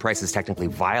if raising prices technically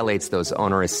violates those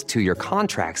onerous 2-year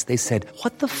contracts, they said,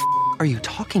 "What the f*** are you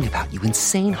talking about, you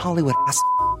insane Hollywood ass?"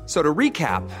 So to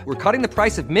recap, we're cutting the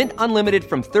price of Mint Unlimited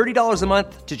from $30 a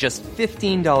month to just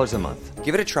 $15 a month.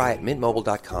 Give it a try at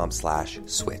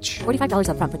mintmobile.com/switch. $45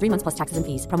 up front for 3 months plus taxes and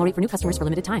fees. Promo rate for new customers for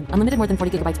limited time. Unlimited more than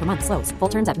 40 gigabytes per month. Slows full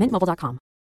terms at mintmobile.com.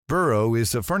 Burrow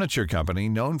is a furniture company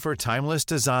known for timeless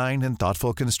design and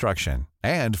thoughtful construction,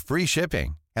 and free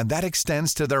shipping, and that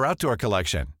extends to their outdoor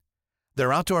collection.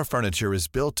 Their outdoor furniture is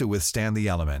built to withstand the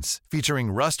elements,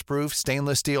 featuring rust-proof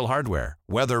stainless steel hardware,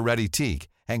 weather-ready teak,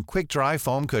 and quick-dry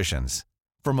foam cushions.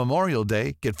 For Memorial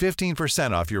Day, get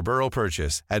 15% off your Burrow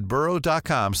purchase at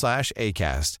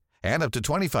burrow.com/ACAST and up to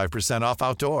 25% off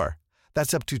outdoor.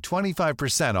 That's up to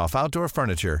 25% off outdoor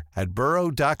furniture at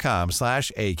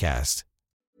burrow.com/ACAST.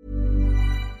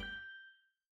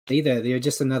 They're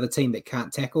just another team that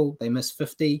can't tackle. They missed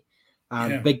 50.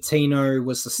 Big Tino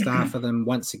was the star for them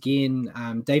once again.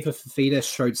 David Fifita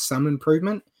showed some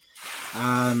improvement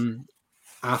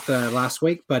after last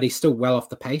week, but he's still well off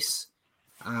the pace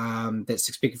that's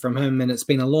expected from him. And it's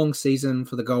been a long season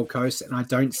for the Gold Coast, and I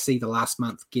don't see the last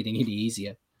month getting any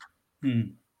easier.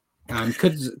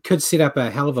 Could set up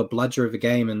a hell of a bludger of a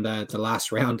game in the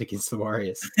last round against the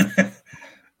Warriors.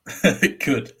 It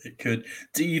could.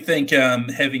 Do you think,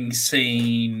 having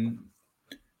seen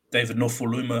David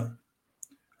Nofaluma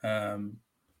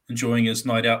enjoying his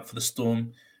night out for the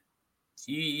Storm,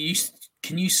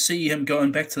 can you see him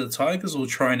going back to the Tigers or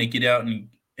trying to get out and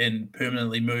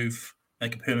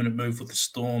make a permanent move with the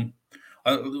Storm?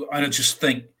 I just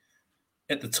think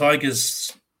at the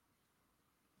Tigers,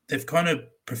 they've kind of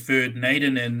preferred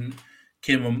Naden and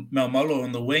Ken Maumalo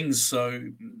on the wings, so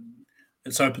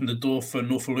it's opened the door for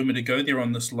Nofaluma to go there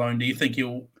on this loan. Do you think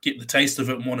he'll get the taste of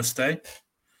it and want to stay?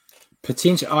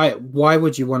 Potentially, why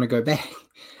would you want to go back?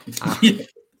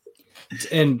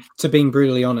 And to being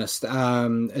brutally honest,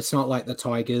 it's not like the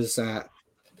Tigers are,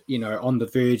 on the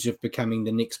verge of becoming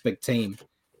the next big team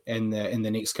in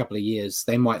the next couple of years.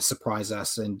 They might surprise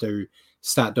us and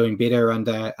start doing better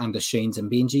under Sheens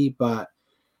and Benji, but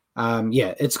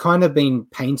it's kind of been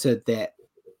painted that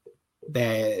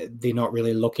they're not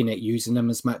really looking at using them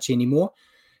as much anymore.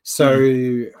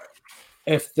 So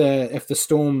if the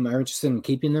Storm are interested in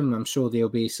keeping them, I'm sure there'll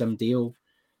be some deal.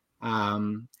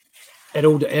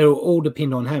 It'll all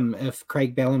depend on him. If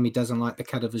Craig Bellamy doesn't like the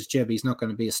cut of his jib, he's not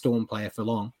going to be a Storm player for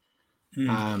long.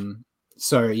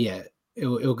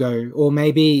 It'll go, or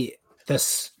maybe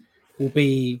this will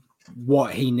be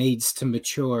what he needs to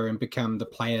mature and become the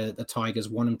player that the Tigers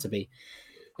want him to be.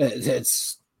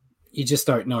 You just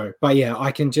don't know. But yeah,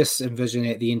 I can just envision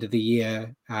at the end of the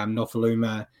year,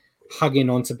 Nofaluma hugging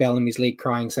onto Bellamy's leg,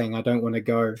 crying, saying, "I don't want to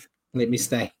go. Let me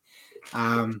stay."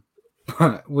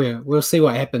 But we'll see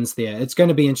what happens there. It's going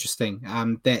to be interesting.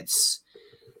 That's,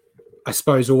 I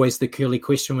suppose, always the curly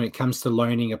question when it comes to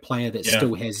loaning a player that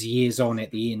still has years on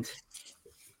at the end.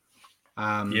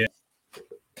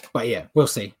 But yeah, we'll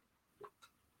see.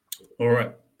 All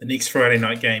right. The next Friday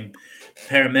night game,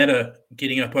 Parramatta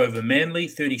getting up over Manly,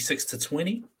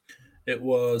 36-20. It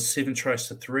was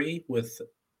 7-3 with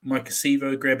Mike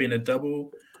Acevo grabbing a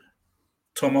double,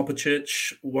 Tom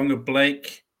Opicic, Wonga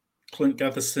Blake, Clint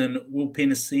Gutherson, Will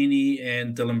Penasini,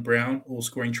 and Dylan Brown all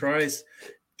scoring tries.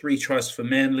 3 tries for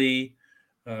Manly,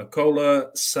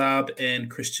 Kola, Saab, and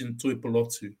Christian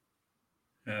Tuipulotu.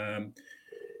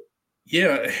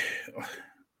 It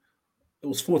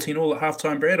was 14 all at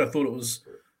halftime, Brad. I thought it was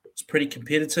pretty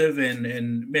competitive,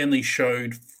 and Manly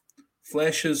showed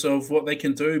flashes of what they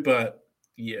can do, but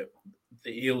the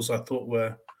Eels I thought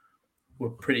were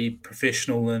pretty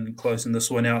professional in closing this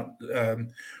one out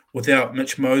without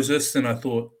Mitch Moses, and I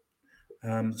thought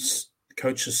the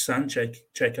coach's son,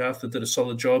 Jake Arthur, did a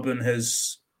solid job in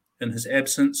his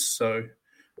absence, so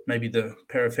maybe the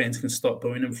Para fans can stop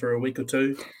booing him for a week or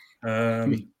two. But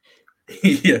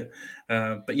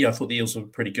I thought the Eels were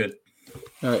pretty good.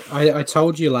 I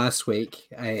told you last week,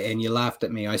 and you laughed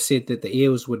at me. I said that the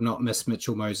Eels would not miss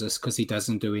Mitchell Moses because he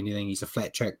doesn't do anything. He's a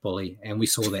flat track bully, and we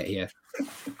saw that here.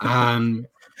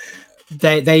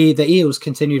 The Eels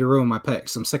continue to ruin my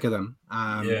picks. I'm sick of them.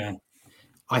 I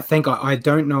think I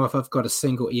don't know if I've got a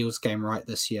single Eels game right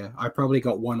this year. I probably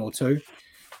got 1 or 2,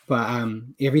 but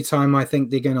every time I think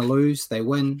they're going to lose, they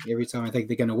win. Every time I think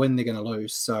they're going to win, they're going to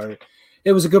lose. So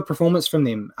it was a good performance from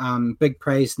them. Big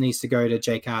praise needs to go to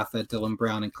Jake Arthur, Dylan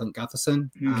Brown, and Clint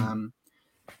Gutherson.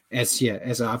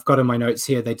 As I've got in my notes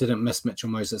here, they didn't miss Mitchell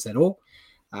Moses at all.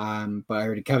 But I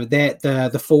already covered that.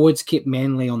 The forwards kept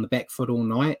Manly on the back foot all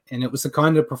night, and it was the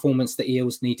kind of performance the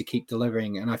Eels need to keep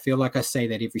delivering. And I feel like I say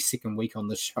that every second week on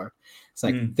this show. It's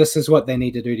like, this is what they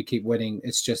need to do to keep winning.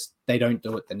 It's just they don't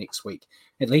do it the next week.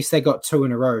 At least they got 2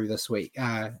 in a row this week.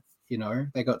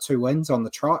 They got 2 wins on the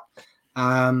trot.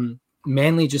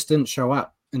 Manly just didn't show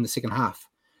up in the second half,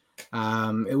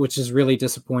 which is really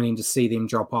disappointing to see them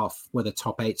drop off with a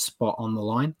top 8 spot on the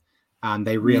line.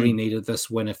 They really needed this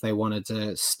win if they wanted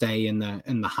to stay in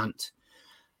the hunt.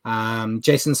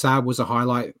 Jason Saab was a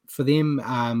highlight for them,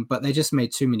 but they just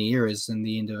made too many errors in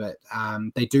the end of it.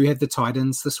 They do have the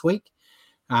Titans this week,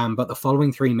 but the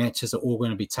following 3 matches are all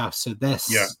going to be tough. So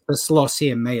this loss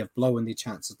here may have blown their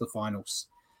chances of the finals.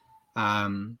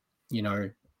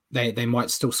 They might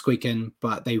still squeak in,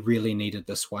 but they really needed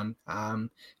this one.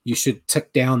 You should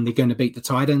tick down. They're going to beat the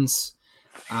Titans.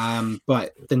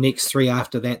 But the next 3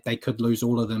 after that, they could lose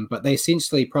all of them. But they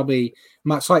essentially probably,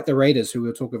 much like the Raiders, who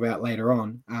we'll talk about later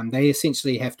on, they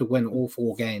essentially have to win all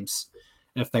 4 games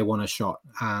if they want a shot,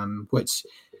 which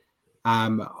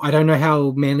I don't know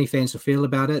how Manly fans will feel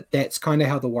about it. That's kind of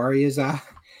how the Warriors are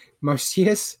most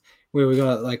years, where we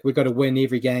got to win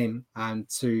every game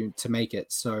to make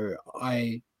it. So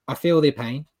I feel their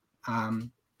pain.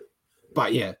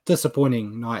 But yeah,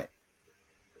 disappointing night.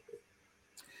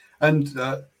 And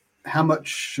how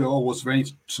much, or was there any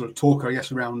sort of talk, I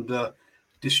guess, around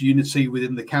disunity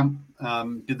within the camp?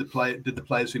 Did the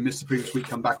players who missed the previous week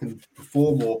come back and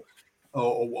perform, or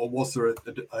was there a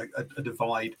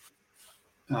divide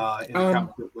in the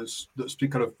camp that was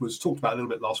talked about a little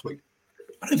bit last week?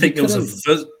 I don't think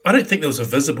there was a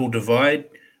visible divide,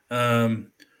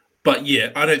 but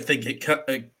yeah, I don't think it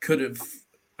could have.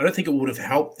 I don't think it would have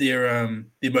helped their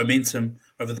momentum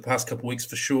over the past couple of weeks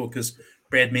for sure. Because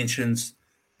Brad mentions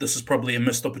this is probably a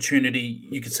missed opportunity.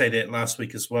 You could say that last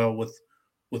week as well with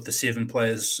the 7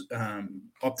 players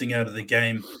opting out of the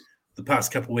game. The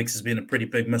past couple of weeks has been a pretty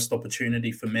big missed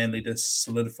opportunity for Manly to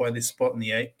solidify their spot in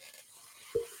the 8.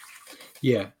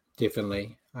 Yeah,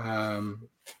 definitely.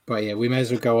 But yeah, we may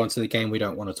as well go on to the game we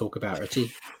don't want to talk about,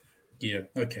 Richie. Yeah,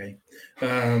 okay.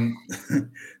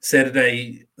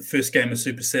 Saturday, the first game of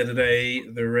Super Saturday,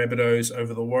 the Rabbitohs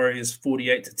over the Warriors,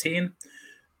 48-10.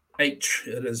 It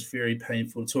is very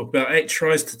painful to talk about. 8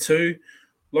 tries to 2.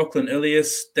 Lachlan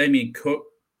Ilias, Damien Cook,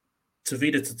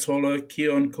 Tavita Totola,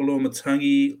 Keon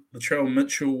Koloamatangi, Latrell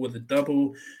Mitchell with a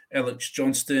double, Alex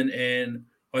Johnston and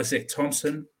Isaac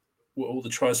Thompson were all the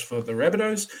tries for the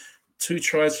Rabbitohs. 2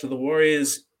 tries for the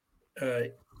Warriors.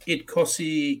 Ed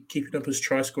Cossey keeping up his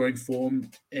try-scoring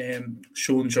form, and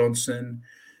Sean Johnson.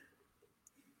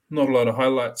 Not a lot of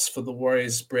highlights for the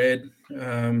Warriors, Brad.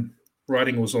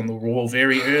 Writing was on the wall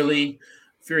very early.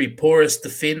 Very porous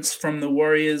defense from the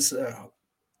Warriors.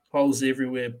 Holes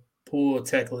everywhere. Poor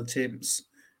tackle attempts.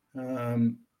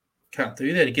 Can't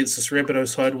do that against this Rabbitoh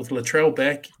side with Latrell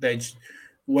back.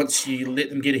 Once you let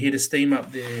them get a head of steam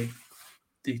up there,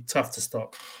 they're tough to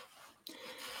stop.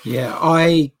 Yeah,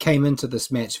 I came into this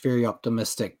match very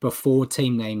optimistic before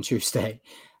Team Name Tuesday,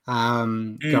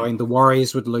 going the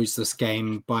Warriors would lose this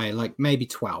game by like maybe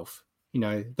 12. You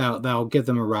know, they'll give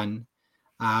them a run.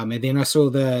 And then I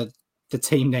saw the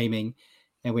team naming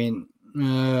and went,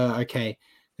 okay,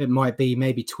 it might be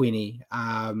maybe 20.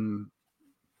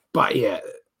 But yeah,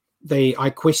 I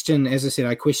question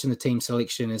the team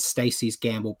selection as Stacey's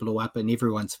gamble blew up in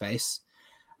everyone's face.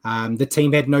 The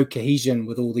team had no cohesion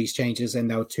with all these changes and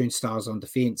they were turnstiles on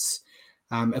defense.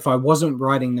 If I wasn't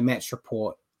writing the match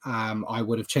report, I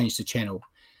would have changed the channel.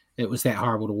 It was that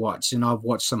horrible to watch, and I've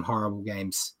watched some horrible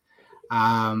games.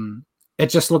 It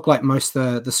just looked like most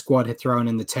of the squad had thrown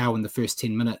in the towel in the first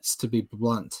 10 minutes, to be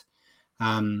blunt.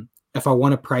 If I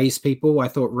want to praise people, I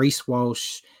thought Reece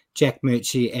Walsh, Jack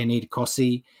Murchie, and Ed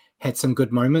Cossey had some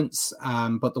good moments,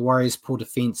 but the Warriors' poor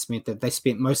defense meant that they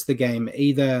spent most of the game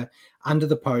either under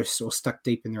the post or stuck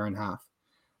deep in their own half,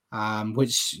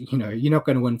 which, you know, you're not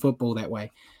going to win football that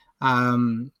way.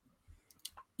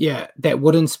 Yeah, that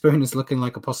wooden spoon is looking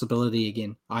like a possibility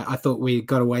again. I thought we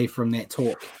got away from that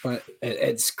talk, but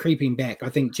it's creeping back. I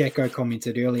think Jacko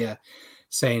commented earlier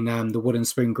saying the wooden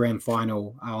spoon grand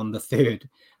final on the 3rd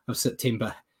of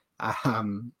September.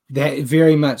 That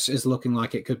very much is looking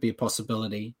like it could be a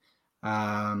possibility,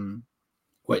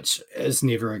 which is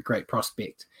never a great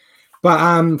prospect.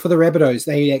 But for the Rabbitohs,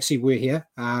 they actually were here.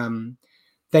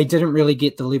 They didn't really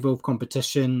get the level of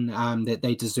competition that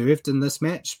they deserved in this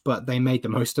match, but they made the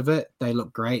most of it. They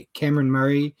looked great. Cameron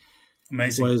Murray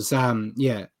Amazing. was,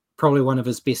 probably one of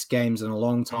his best games in a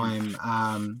long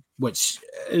time, which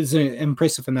is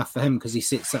impressive enough for him because he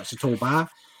set such a tall bar.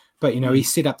 But, you know, he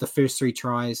set up the first 3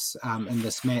 tries in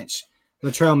this match.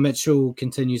 Latrell Mitchell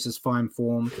continues his fine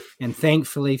form. And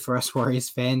thankfully for us Warriors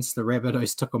fans, the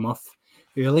Rabbitohs took him off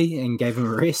early and gave him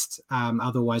a rest.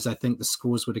 Otherwise, I think the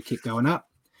scores would have kept going up.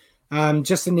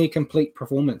 Just a near complete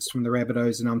performance from the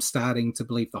Rabbitohs, and I'm starting to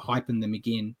believe the hype in them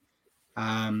again.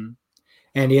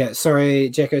 And yeah, sorry,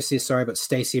 Jacko says sorry, but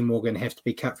Stacey and Morgan have to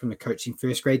be cut from the coaching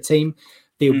first grade team.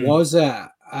 There was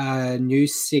a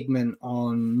news segment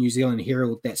on New Zealand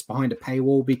Herald that's behind a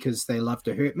paywall because they love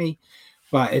to hurt me,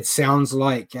 but it sounds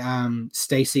like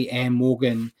Stacey and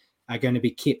Morgan are going to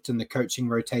be kept in the coaching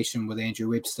rotation with Andrew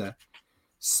Webster.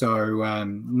 So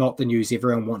not the news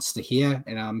everyone wants to hear,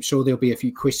 and I'm sure there'll be a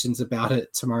few questions about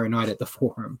it tomorrow night at the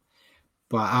forum.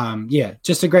 But yeah,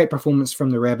 just a great performance from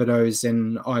the Rabbitohs,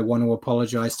 and I want to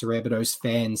apologize to Rabbitohs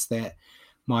fans that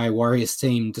my Warriors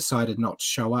team decided not to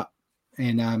show up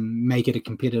and make it a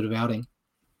competitive outing.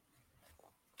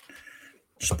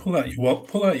 Just pull out your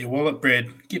wallet,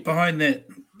 Brad. Get behind that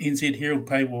NZ Herald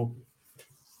paywall.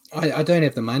 I don't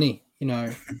have the money, you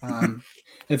know.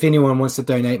 If anyone wants to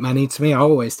donate money to me, I'll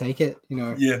always take it, you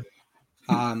know. Yeah.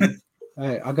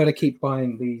 I got to keep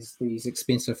buying these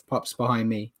expensive pops behind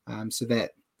me, so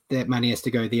that money has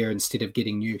to go there instead of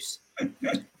getting news.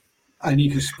 And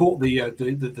you can support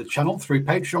the channel through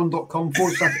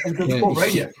patreon.com/Sport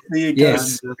Radio. There you go.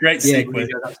 Yes. Great segue.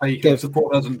 That's how you can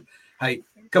support us. And hey,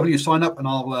 a couple of you sign up, and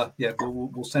I'll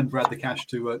we'll send Brad the cash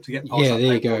to get past. Yeah,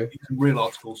 there you go. Some real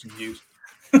articles and news.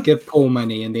 Give Paul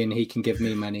money, and then he can give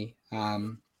me money,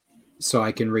 so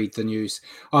I can read the news.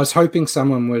 I was hoping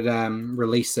someone would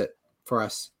release it for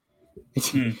us.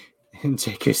 And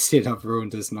Jacob said I've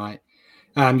ruined his night.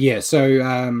 It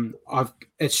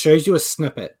shows you a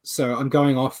snippet. So I'm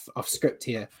going off script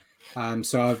here.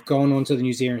 So I've gone onto the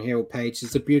New Zealand Herald page.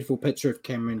 It's a beautiful picture of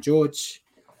Cameron George.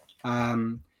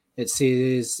 It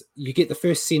says you get the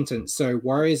first sentence. So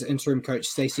Warriors interim coach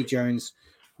Stacey Jones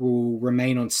will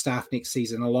remain on staff next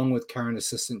season, along with current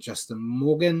assistant Justin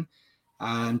Morgan.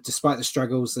 Despite the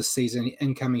struggles this season,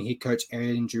 incoming head coach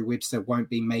Andrew Webster won't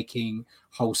be making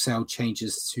wholesale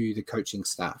changes to the coaching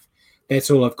staff. That's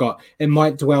all I've got. It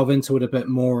might delve into it a bit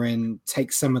more and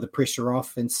take some of the pressure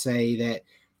off and say that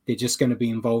they're just going to be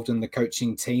involved in the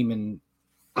coaching team and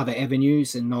other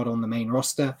avenues and not on the main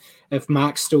roster. If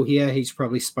Mark's still here, he's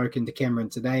probably spoken to Cameron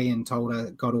today and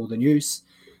got all the news.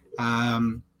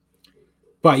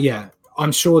 But yeah,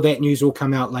 I'm sure that news will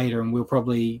come out later and we'll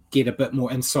probably get a bit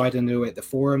more insight into it at the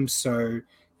forum. So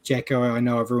Jacko, I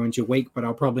know I've ruined your week, but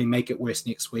I'll probably make it worse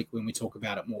next week when we talk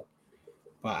about it more.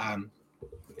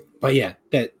 But yeah,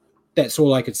 that's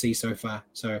all I could see so far.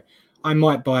 So I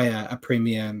might buy a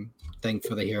premium thing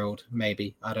for the Herald,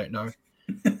 maybe. I don't know.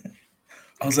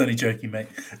 I was only joking, mate.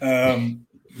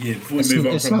 Before we move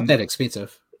on, it's not that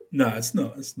expensive. No, it's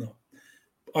not. It's not.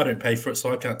 I don't pay for it,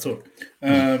 so I can't talk.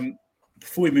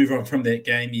 Before we move on from that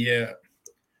game,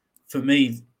 for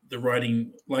me, the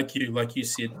writing, like you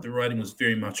said, the writing was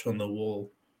very much on the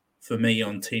wall for me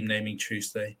on team naming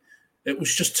Tuesday. It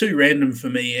was just too random for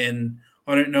me, and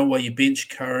I don't know why you bench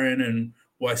Curran and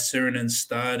why Sirenen's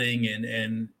starting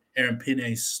and Aaron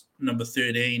Pene's number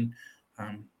 13.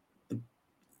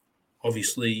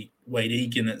 Obviously, Wade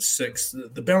Egan at 6.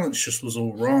 The balance just was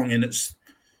all wrong, and it's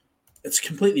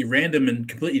completely random and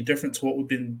completely different to what we've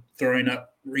been throwing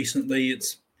up recently.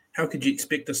 It's how could you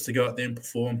expect us to go out there and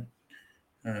perform?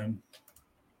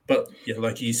 But yeah,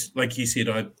 like you said,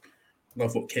 I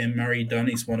love what Cam Murray done.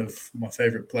 He's one of my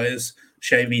favourite players.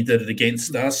 Shame he did it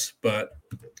against us, but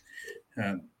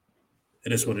it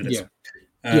is what it is.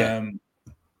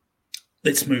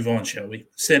 Let's move on, shall we?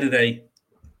 Saturday,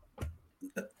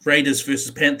 Raiders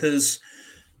versus Panthers,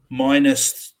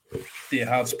 minus their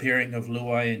halves pairing of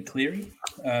Luai and Cleary.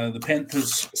 The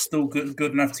Panthers still good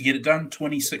enough to get it done,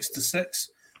 26-6.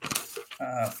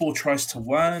 4 tries to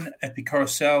 1. Epi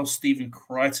Carousel, Stephen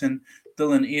Crichton,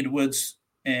 Dylan Edwards,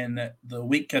 and the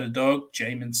weak gutted dog,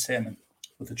 Jamin Salmon.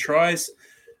 With the tries,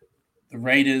 the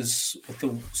Raiders with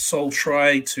the sole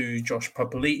try to Josh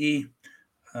Papali'i.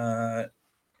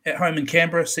 At home in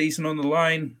Canberra, season on the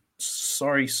line.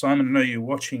 Sorry, Simon, I know you're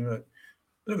watching, but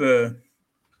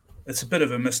it's a bit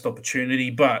of a missed opportunity,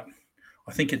 but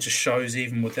I think it just shows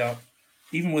even without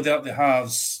the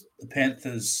halves, the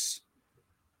Panthers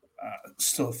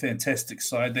still a fantastic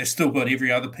side. They've still got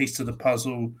every other piece to the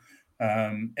puzzle.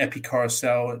 Epi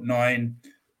Carousel at 9.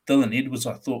 Dylan Edwards,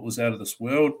 I thought, was out of this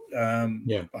world. I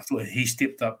thought he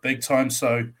stepped up big time.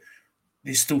 So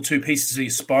there's still 2 pieces of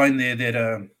your spine there that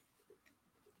are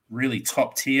really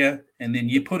top tier. And then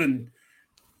you put in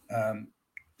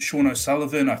Sean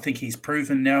O'Sullivan. I think he's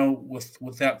proven now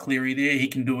without Cleary there, he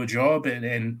can do a job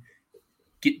and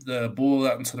get the ball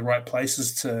out into the right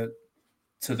places to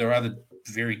their other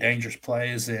very dangerous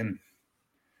players. And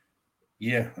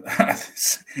yeah,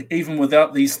 even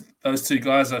without those 2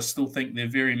 guys, I still think they're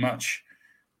very much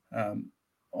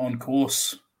on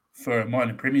course for a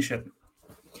minor premiership.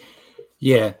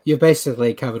 Yeah, you've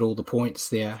basically covered all the points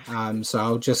there.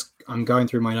 So I'm going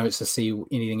through my notes to see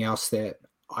anything else that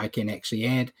I can actually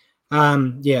add.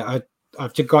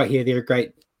 I've just got here. They're a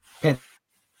great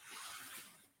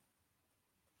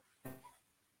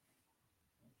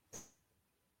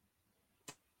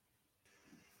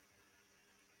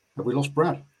Have we lost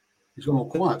Brad? He's gone all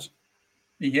quiet.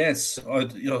 Yes, I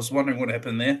was wondering what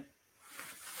happened there.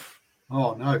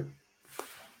 Oh no.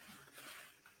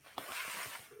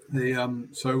 We'll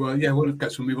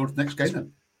guess we'll move on to the next game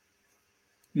then.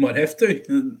 Might have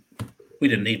to. We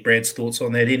didn't need Brad's thoughts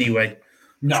on that anyway.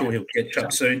 No. I'm sure he'll catch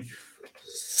up soon.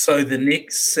 So the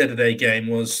next Saturday game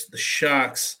was the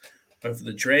Sharks over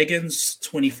the Dragons,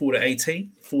 24-18,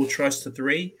 4 tries to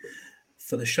 3.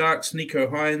 For the Sharks, Nico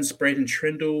Hines, Braden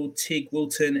Trindle, Teague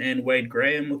Wilton, and Wade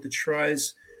Graham with the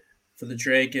tries. For the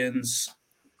Dragons,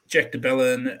 Jack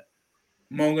DeBellin,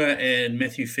 Monga, and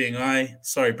Matthew Feagai.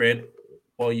 Sorry, Brad.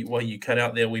 While you cut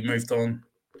out there, we moved on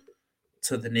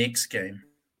to the next game.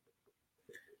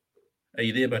 Are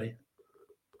you there, buddy?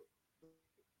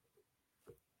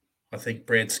 I think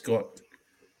Brad's got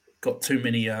too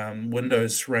many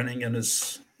windows running on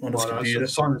his computer.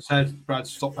 Simon said, Brad,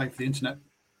 stop paying for the internet.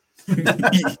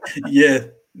 Yeah,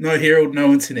 no Herald,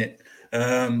 no internet.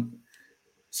 I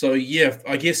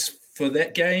guess for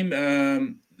that game,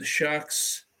 the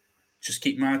Sharks just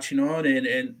keep marching on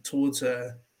and towards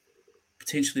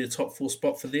potentially a top 4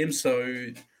 spot for them. So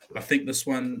I think this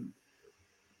one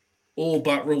all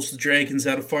but rules the Dragons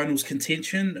out of finals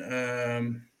contention.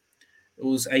 It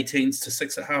was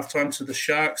 18-6 at halftime to the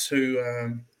Sharks, who,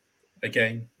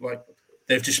 again, like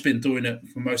they've just been doing it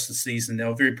for most of the season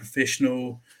now. Very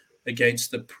professional against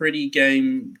the pretty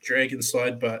game Dragon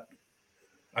side, but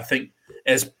I think,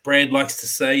 as Brad likes to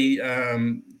say,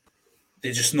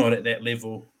 they're just not at that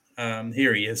level.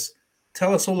 Here he is.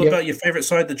 Tell us all about your favourite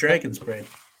side, the Dragons, Brad.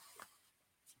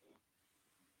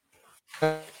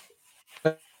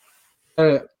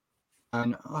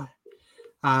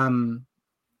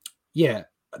 Yeah,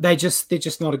 they're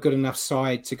just not a good enough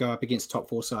side to go up against top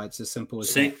 4 sides. As simple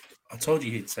as that. I told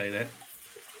you he'd say that.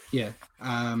 Yeah,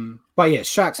 but yeah,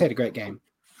 Sharks had a great game.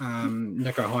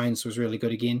 Nico Hines was really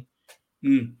good again.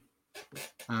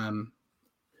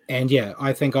 And yeah,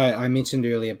 I think I mentioned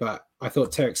earlier, but I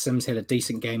thought Tarek Sims had a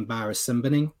decent game bar as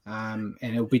Simbining, and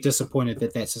he'll be disappointed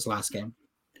that that's his last game.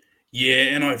 Yeah,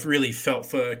 and I've really felt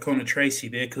for Connor Tracy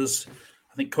there because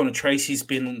I think Connor Tracy's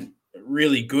been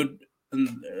really good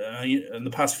in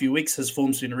the past few weeks. His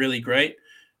form's been really great,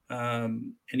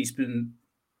 and he's been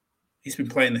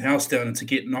playing the house down, and to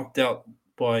get knocked out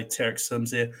by Tarek Sims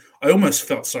there, I almost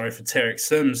felt sorry for Tarek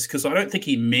Sims because I don't think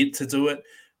he meant to do it.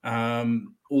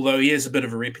 Although he has a bit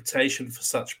of a reputation for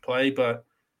such play, but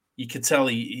you could tell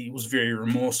he was very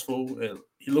remorseful.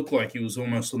 He looked like he was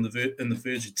almost in the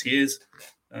verge of tears.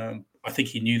 I think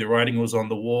he knew the writing was on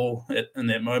the wall in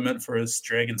that moment for his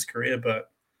Dragons career,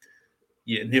 but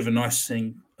yeah, never nice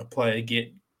seeing a player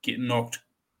get knocked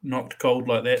cold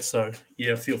like that. So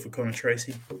yeah, I feel for Connor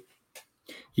Tracy.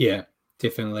 Yeah,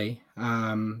 definitely.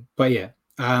 But yeah.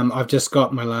 I've just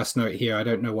got my last note here. I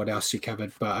don't know what else you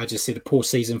covered, but I just said a poor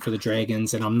season for the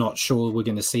Dragons, and I'm not sure we're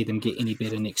going to see them get any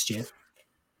better next year.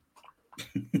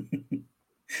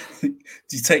 Do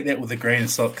you take that with a grain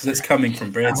of salt? Because it's coming from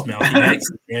Brad's mouth. He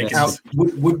hates the Dragons.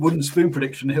 Wooden spoon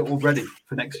prediction hit already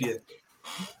for next year.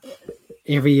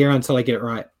 Every year until I get it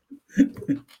right.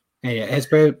 Yeah, has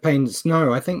Brad Payne?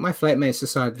 No, I think my flatmates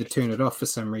decided to turn it off for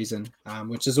some reason,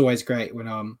 which is always great when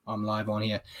I'm live on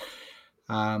here.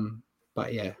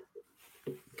 But yeah,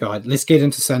 God, let's get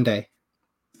into Sunday.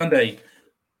 Sunday,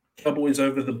 Cowboys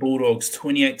over the Bulldogs,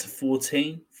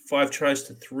 28-14, 5 tries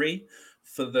to 3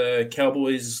 for the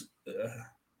Cowboys.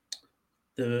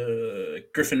 The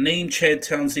Griffin Neem, Chad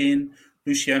Townsend,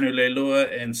 Luciano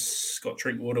Leilua, and Scott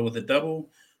Drinkwater with a double.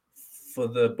 For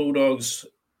the Bulldogs,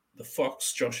 the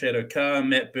Fox, Josh Adokar,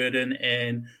 Matt Burden,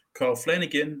 and Kyle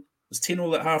Flanagan. It was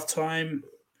 10-all at halftime.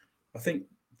 I think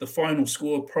the final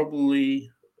score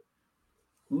probably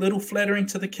little flattering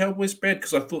to the Cowboys, Brad,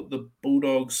 because I thought the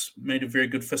Bulldogs made a very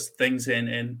good fist of things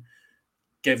and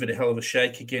gave it a hell of a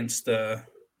shake against one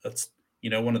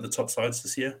of the top sides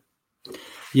this year.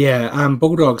 Yeah,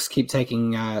 Bulldogs keep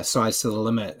taking sides to the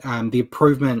limit. The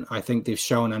improvement I think they've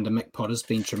shown under Mick Potter has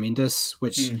been tremendous,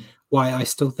 which why I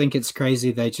still think it's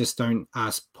crazy they just don't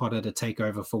ask Potter to take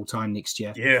over full-time next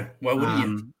year. Yeah, why wouldn't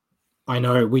you? I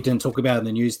know we didn't talk about it in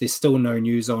the news. There's still no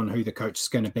news on who the coach is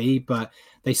going to be, but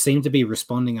they seem to be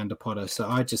responding under Potter, so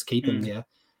I just keep him there.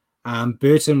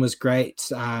 Burton was great.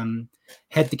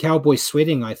 Had the Cowboys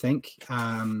sweating, I think.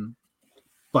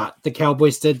 But the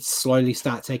Cowboys did slowly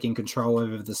start taking control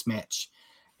over this match.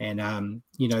 And,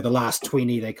 the last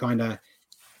 20, they kind of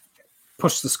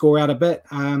pushed the score out a bit.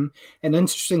 An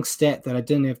interesting stat that I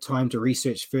didn't have time to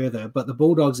research further, but the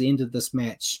Bulldogs ended this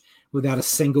match without a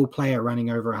single player running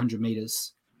over 100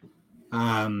 meters.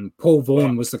 Paul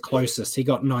Vaughan was the closest. He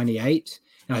got 98,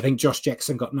 and I think Josh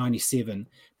Jackson got 97.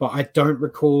 But I don't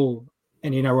recall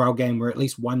an NRL game where at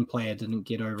least one player didn't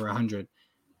get over 100.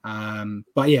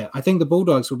 But yeah, I think the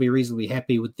Bulldogs will be reasonably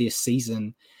happy with their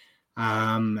season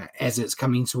as it's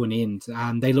coming to an end.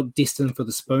 They look destined for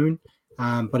the spoon,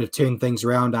 but have turned things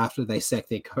around after they sacked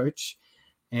their coach.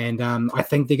 And I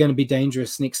think they're going to be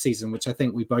dangerous next season, which I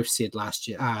think we both said last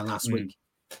week.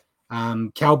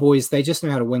 Cowboys, they just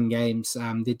know how to win games.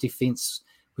 Their defense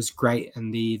was great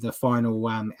in the final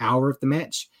hour of the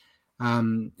match.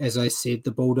 As I said,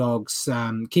 the Bulldogs,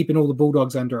 keeping all the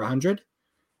Bulldogs under 100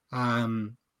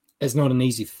 is not an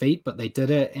easy feat, but they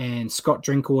did it. And Scott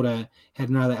Drinkwater had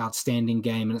another outstanding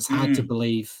game, and it's hard to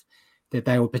believe that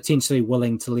they were potentially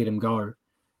willing to let him go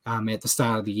at the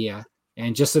start of the year.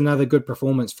 And just another good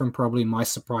performance from probably my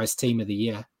surprise team of the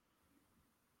year.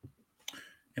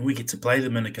 And we get to play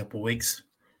them in a couple of weeks.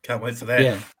 Can't wait for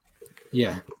that.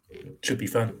 Yeah. Should be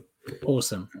fun.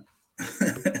 Awesome.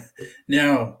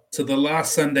 Now, to the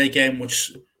last Sunday game,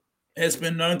 which has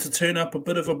been known to turn up a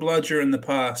bit of a bludger in the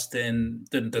past and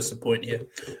didn't disappoint here.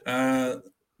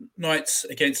 Knights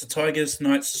against the Tigers.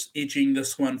 Knights edging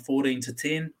this one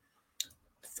 14-10.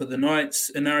 For the Knights,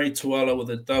 Inari Tuala with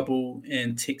a double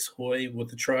and Tex Hoy with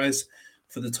the tries.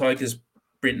 For the Tigers,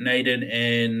 Brent Naden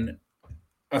and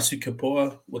Asu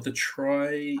Kapoa with the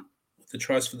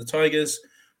tries for the Tigers.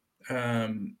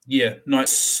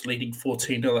 Knights leading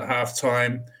 14-0 at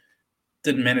halftime.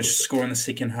 Didn't manage to score in the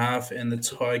second half, and the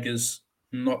Tigers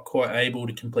not quite able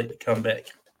to complete the comeback.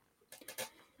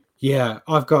 Yeah,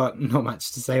 I've got not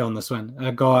much to say on this one.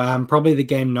 I got probably the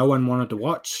game no one wanted to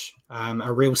watch.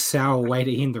 A real sour way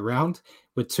to end the round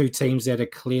with two teams that are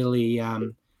clearly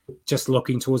just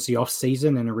looking towards the off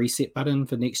season and a reset button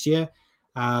for next year.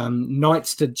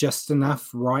 Knights did just enough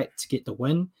right to get the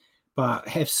win, but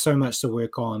have so much to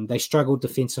work on. They struggled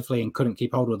defensively and couldn't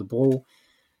keep hold of the ball.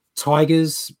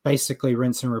 Tigers basically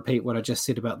rinse and repeat what I just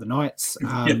said about the Knights.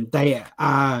 They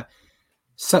are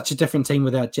such a different team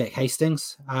without Jack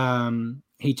Hastings.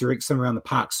 He directs them around the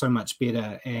park so much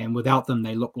better, and without them,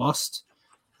 they look lost.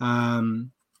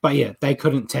 But yeah, they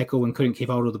couldn't tackle and couldn't keep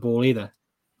hold of the ball either.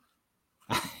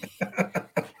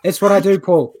 It's what I do,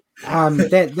 Paul.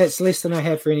 That's less than I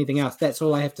have for anything else. That's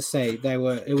all I have to say.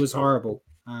 It was horrible.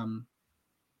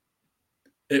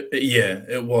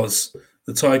 It was.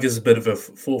 The Tigers a bit of a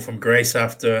fall from grace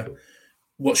after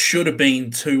what should have been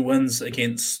 2 wins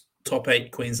against top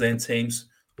 8 Queensland teams.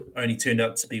 Only turned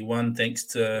out to be 1 thanks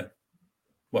to,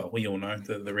 well, we all know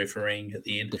the refereeing at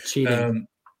the end. The cheating.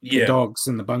 The dogs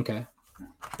in the bunker.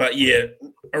 But yeah,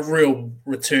 a real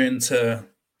return to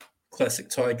classic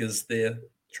Tigers there,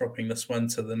 dropping this one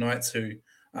to the Knights, who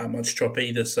aren't much drop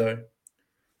either. So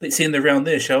let's end the round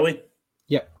there, shall we?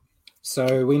 Yep.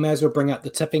 So we may as well bring up the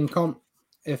tipping comp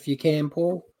if you can,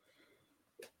 Paul.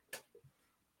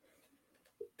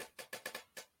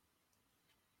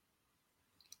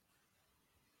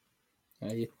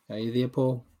 Are you there,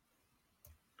 Paul?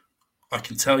 I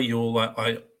can tell you all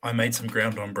I made some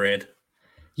ground on Brad.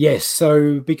 Yes,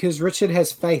 so because Richard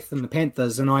has faith in the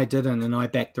Panthers and I didn't, and I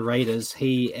backed the Raiders,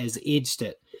 he has edged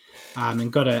it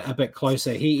and got a bit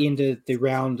closer. He ended the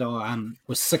round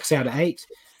with 6 out of 8.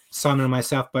 Simon and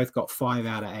myself both got 5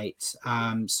 out of 8.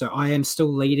 So I am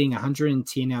still leading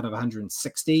 110 out of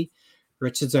 160.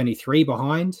 Richard's only 3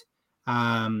 behind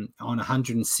on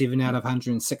 107 out of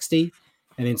 160.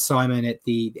 And then Simon at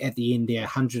the end there,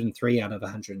 103 out of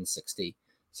 160.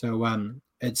 So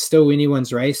it's still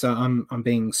anyone's race. I'm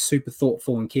being super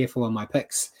thoughtful and careful on my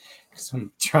picks because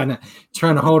I'm trying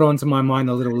to hold on to my mind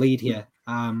a little lead here.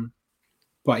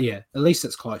 But yeah, at least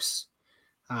it's close.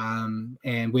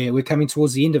 And we're coming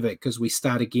towards the end of it because we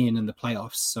start again in the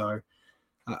playoffs. So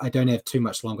I don't have too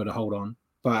much longer to hold on.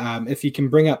 But if you can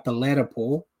bring up the ladder,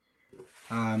 Paul,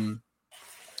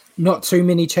 not too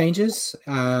many changes.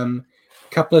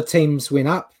 Couple of teams went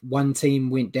up, 1 team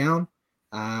went down.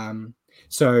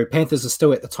 So Panthers are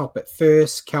still at the top at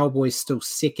first, Cowboys still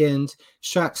second,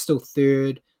 Sharks still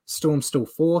third, Storm still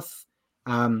fourth.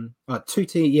 2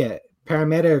 teams,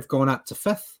 Parramatta have gone up to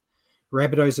 5th,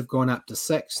 Rabbitohs have gone up to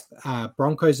 6th,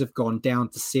 Broncos have gone down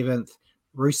to 7th,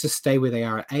 Roosters stay where they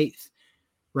are at 8th,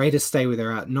 Raiders stay where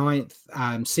they're at 9th,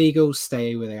 Seagulls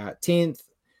stay where they are at 10th,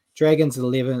 Dragons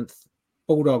 11th,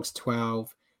 Bulldogs 12th,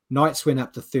 Knights went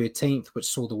up to 13th, which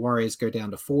saw the Warriors go down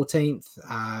to 14th,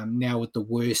 now with the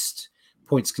worst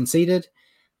points conceded.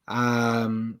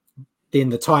 Then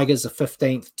the Tigers are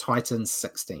 15th, Titans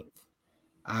 16th.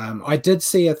 I did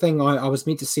see a thing, I was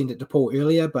meant to send it to Paul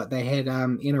earlier, but they had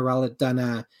NRL had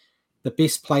done the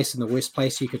best place and the worst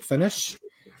place you could finish.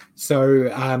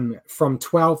 So from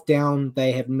 12 down,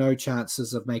 they have no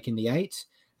chances of making the 8.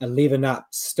 11 up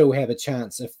still have a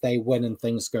chance if they win and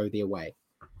things go their way.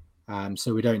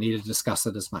 So we don't need to discuss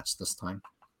it as much this time.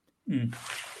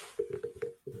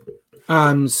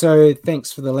 So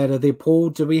thanks for the ladder there, Paul.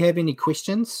 Do we have any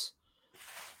questions?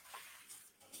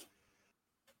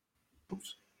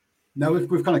 No,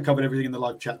 we've kind of covered everything in the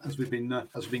live chat as we've been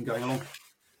going along.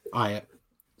 Yeah.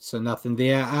 So nothing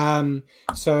there.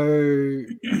 So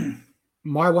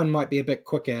my one might be a bit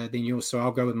quicker than yours, so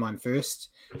I'll go with mine first.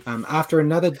 After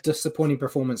another disappointing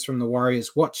performance from the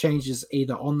Warriors, what changes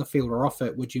either on the field or off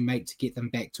it would you make to get them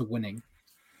back to winning?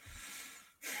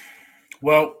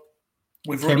 Well,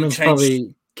 we've already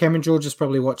changed. Cameron George is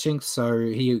probably watching, so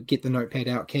he'll get the notepad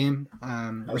out, Cam.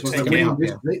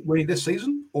 Winning this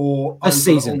season or this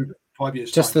season? 5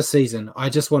 years. Just this season. I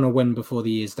just want to win before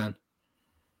the year's done.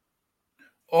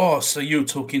 Oh, so you're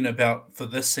talking about for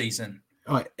this season?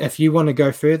 If you want to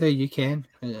go further, you can.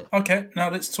 Okay, now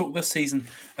let's talk this season.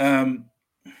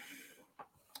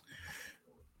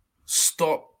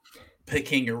 Stop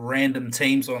picking random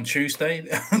teams on Tuesday.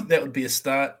 That would be a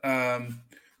start.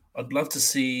 I'd love to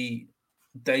see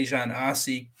Dejan Arce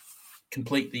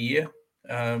complete the year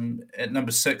at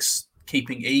number 6,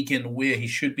 keeping Egan where he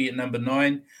should be at number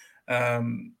 9.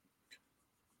 I'd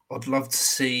love to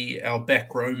see our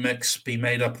back row mix be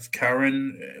made up of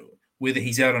Curran, whether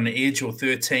he's out on the edge or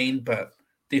 13, but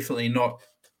definitely not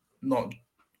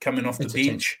coming off the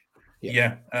bench.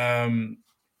 Yeah.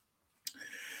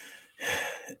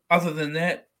 Other than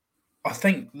that, I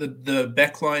think the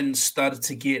backline started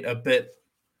to get a bit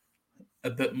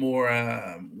more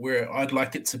where I'd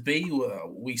like it to be.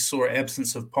 We saw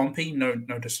absence of Pompey. No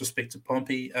disrespect to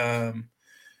Pompey. I've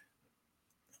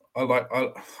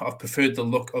preferred the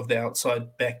look of the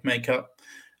outside back makeup.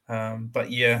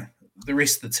 But yeah, the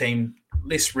rest of the team,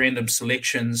 less random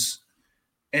selections,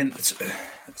 and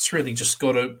it's really just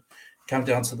got to come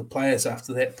down to the players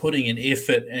after that, putting in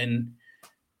effort and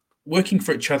working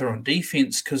for each other on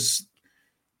defense, because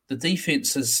the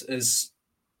defense is,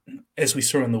 as we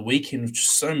saw on the weekend,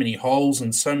 just so many holes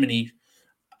and so many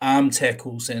arm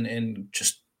tackles and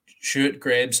just shirt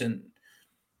grabs, and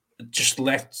just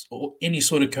lacked any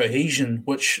sort of cohesion,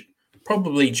 which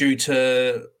probably due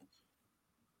to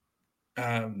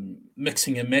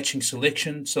mixing and matching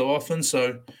selection so often.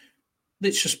 So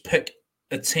let's just pick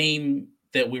a team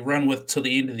that we run with till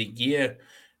the end of the year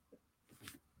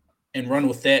and run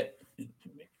with that,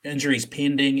 injuries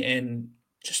pending, and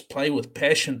just play with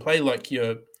passion, play like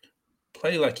you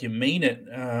mean it.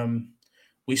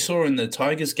 We saw in the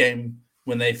Tigers game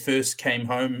when they first came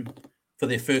home for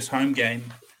their first home game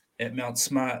at Mount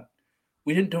Smart,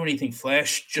 we didn't do anything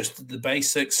flash, just did the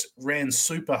basics, ran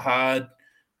super hard.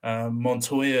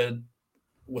 Montoya,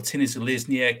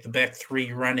 Watene-Zelezniak, the back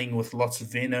three running with lots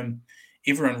of venom,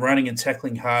 everyone running and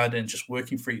tackling hard and just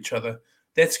working for each other.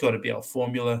 That's got to be our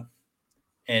formula.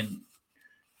 And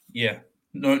yeah,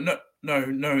 no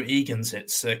Egan's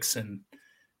at 6 and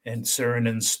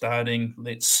Surinen's starting.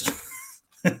 Let's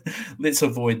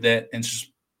avoid that and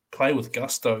just play with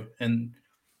gusto. And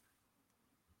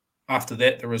after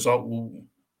that, the result will,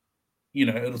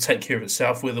 it'll take care of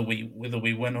itself whether we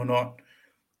win or not.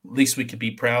 At least we could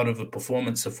be proud of a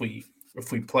performance if we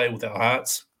play with our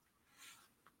hearts.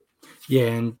 Yeah,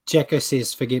 and Jacko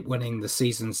says, forget winning, the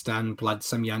season's done, blood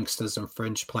some youngsters and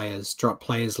fringe players, drop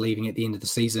players leaving at the end of the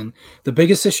season. The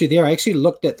biggest issue there, I actually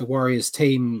looked at the Warriors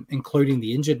team, including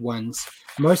the injured ones.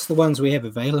 Most of the ones we have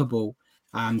available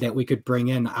that we could bring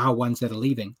in are ones that are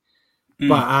leaving.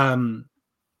 But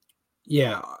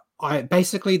yeah,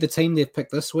 basically the team they've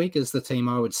picked this week is the team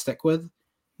I would stick with.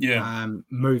 Yeah.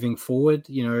 Moving forward,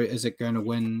 is it going to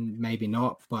win? Maybe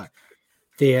not, but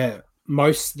there's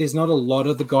not a lot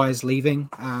of the guys leaving,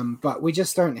 but we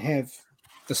just don't have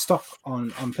the stock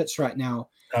on pitch right now.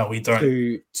 No, we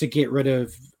don't. To get rid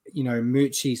of,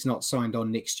 Murchie's not signed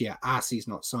on next year. Arcee's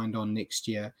not signed on next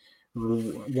year.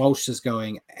 Walsh is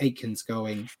going. Aitken's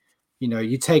going.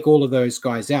 You take all of those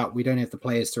guys out, we don't have the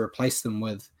players to replace them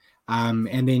with.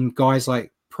 And then guys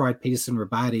like Pride, Peterson,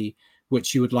 Rabadi,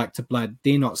 which you would like to blood,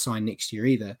 they're not signed next year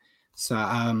either. So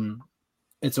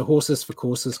it's a horses for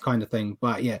courses kind of thing.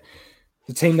 But yeah,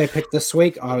 the team they picked this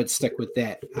week, I would stick with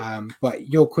that. But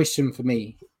your question for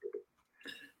me?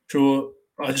 Sure.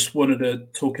 I just wanted to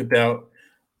talk about,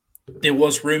 there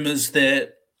was rumours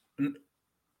that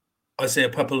Isaiah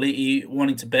Papali'i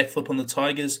wanting to backflip on the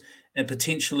Tigers, and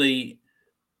potentially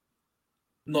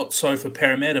not so for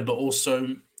Parramatta, but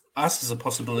also us as a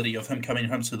possibility of him coming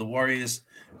home to the Warriors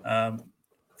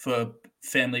for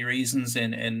family reasons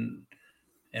and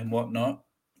whatnot.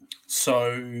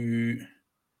 So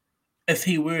if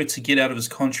he were to get out of his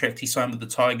contract he signed with the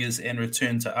Tigers and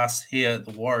return to us here at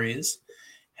the Warriors,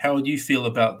 how would you feel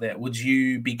about that? Would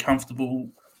you be comfortable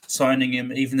signing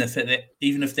him, even if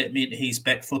that meant he's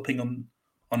backflipping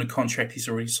on a contract he's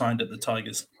already signed at the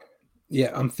Tigers?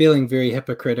 Yeah, I'm feeling very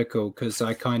hypocritical because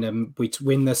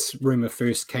when this rumor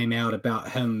first came out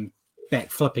about him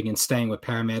backflipping and staying with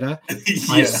Parramatta,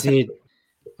 yeah.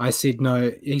 I said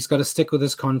no, he's got to stick with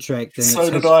his contract. And so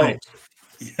did I.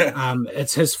 Yeah.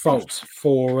 It's his fault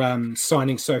for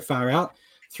signing so far out,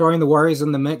 throwing the Warriors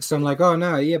in the mix. I'm like, oh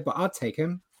no, yeah, but I'll take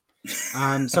him.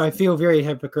 So I feel very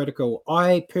hypocritical.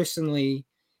 I personally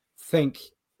think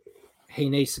he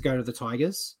needs to go to the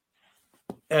Tigers.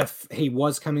 If he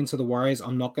was coming to the Warriors,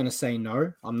 I'm not going to say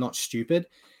no. I'm not stupid.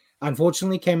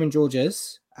 Unfortunately, Cameron George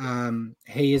is.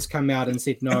 He has come out and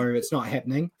said, no, it's not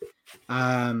happening.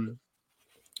 But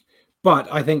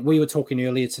I think we were talking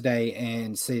earlier today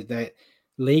and said that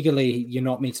legally you're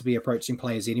not meant to be approaching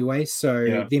players anyway.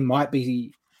 So there might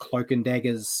be cloak and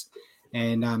daggers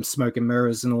and smoke and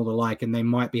mirrors and all the like, and they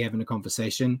might be having a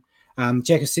conversation.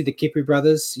 Jack has said the Kepu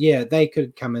brothers, yeah, they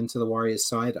could come into the Warriors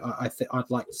side. I'd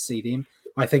like to see them.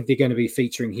 I think they're going to be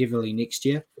featuring heavily next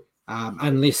year,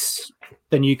 unless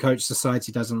the new coach decides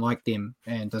he doesn't like them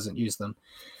and doesn't use them.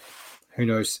 Who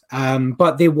knows?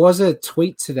 But there was a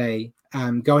tweet today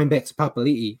going back to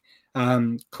Papali'i.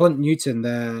 Clint Newton,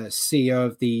 the CEO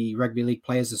of the Rugby League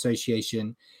Players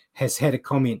Association, has had a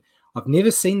comment. I've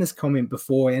never seen this comment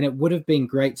before, and it would have been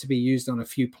great to be used on a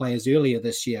few players earlier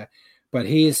this year. But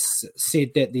he has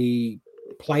said that the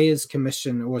Players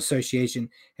Commission or Association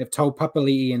have told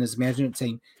Papali'i and his management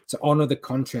team to honour the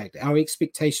contract. Our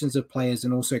expectations of players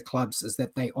and also clubs is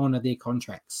that they honour their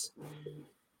contracts.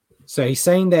 So he's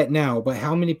saying that now, but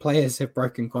how many players have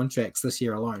broken contracts this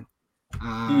year alone?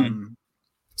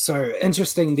 So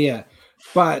interesting there.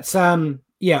 But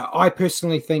I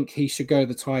personally think he should go to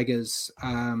the Tigers.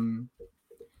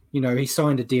 He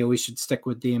signed a deal. He should stick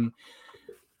with them.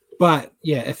 But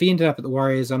if he ended up at the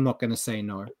Warriors, I'm not going to say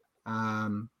no.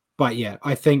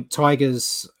 I think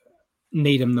Tigers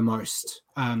need him the most.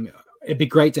 It'd be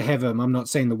great to have him. I'm not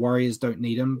saying the Warriors don't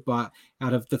need him, but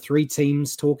out of the three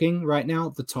teams talking right now,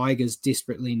 the Tigers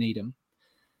desperately need him.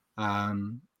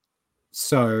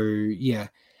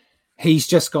 He's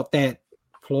just got that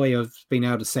ploy of being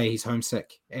able to say he's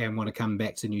homesick and want to come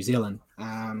back to New Zealand.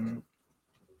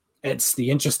 It's the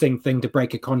interesting thing to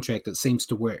break a contract. It seems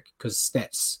to work because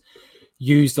that's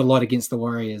used a lot against the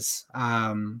Warriors.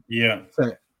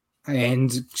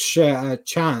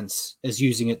 Chance is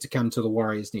using it to come to the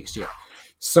Warriors next year.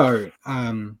 So,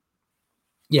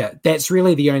 that's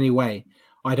really the only way.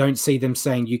 I don't see them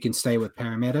saying you can stay with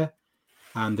Parramatta.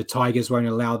 The Tigers won't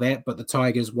allow that, but the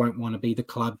Tigers won't want to be the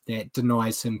club that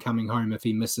denies him coming home if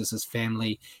he misses his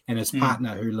family and his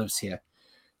partner who lives here.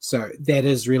 So that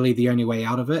is really the only way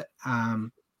out of it.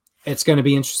 It's going to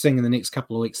be interesting in the next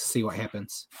couple of weeks to see what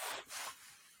happens.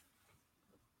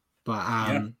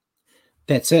 But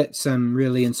that's it. Some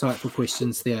really insightful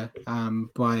questions there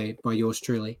by yours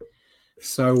truly.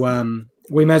 So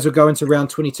we may as well go into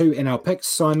round 22 and our picks.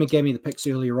 Simon gave me the picks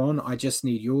earlier on. I just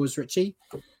need yours, Richie.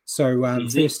 So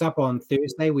first up on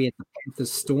Thursday, we had the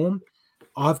Panthers Storm.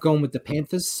 I've gone with the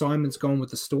Panthers. Simon's gone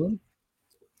with the Storm.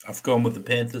 I've gone with the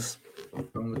Panthers.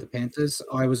 I've gone with the Panthers.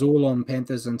 I was all on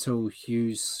Panthers until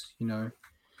Hughes,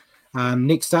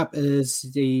 Next up is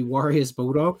the Warriors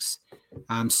Bulldogs.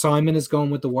 Simon has gone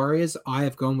with the Warriors. I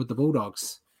have gone with the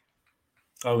Bulldogs.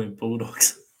 I went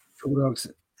Bulldogs. Bulldogs.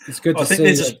 It's good to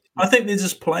see. I think they're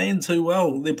just playing too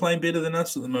well. They're playing better than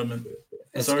us at the moment.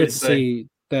 It's good to see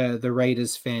the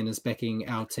Raiders fan is backing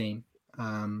our team.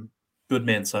 Good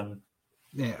man, Simon.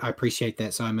 Yeah, I appreciate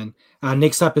that, Simon.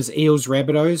 Next up is Eels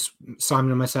Rabbitohs.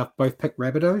 Simon and myself both picked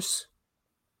Rabbitohs.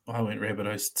 I went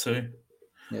Rabbitohs too.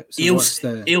 Yep. So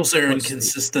Eels are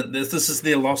inconsistent. This is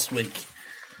their lost week.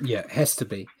 Yeah, it has to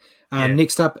be.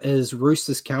 Next up is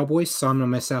Roosters Cowboys. Simon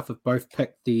and myself have both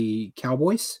picked the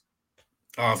Cowboys.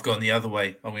 Oh, I've gone the other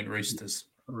way. I went Roosters.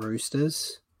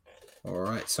 All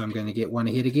right, so I'm going to get one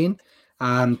ahead again.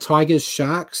 Tigers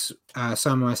Sharks.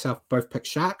 Simon and myself both picked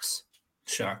Sharks.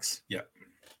 Yeah.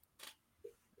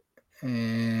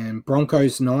 And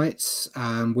Broncos Knights.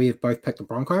 We have both picked the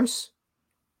Broncos.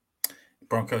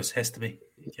 Broncos has to be.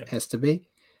 Yep. Has to be.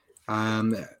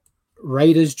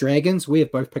 Raiders Dragons. We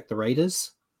have both picked the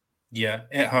Raiders. Yeah,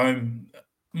 at home,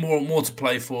 more to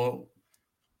play for.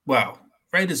 Wow,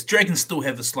 Dragons still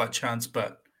have a slight chance,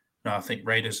 but no, I think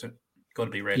Raiders have got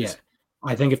to be Raiders. Yeah,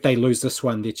 I think if they lose this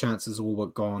one, their chances are all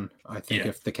but gone. I think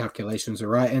if the calculations are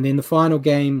right. And then the final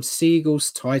game,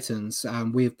 Seagulls Titans.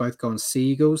 We have both gone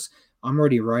Seagulls. I'm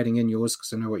already writing in yours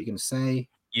because I know what you're going to say.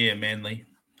 Yeah, Manly.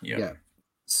 Yeah.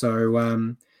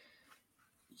 So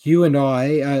you and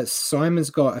I, Simon's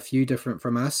got a few different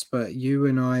from us, but you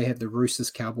and I have the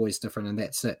Roosters Cowboys different, and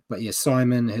that's it. But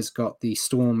Simon has got the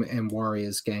Storm and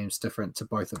Warriors games different to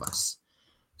both of us.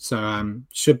 So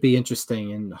should be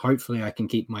interesting, and hopefully I can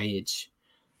keep my edge.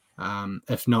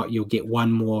 If not, you'll get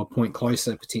one more point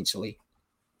closer potentially.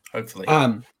 Hopefully.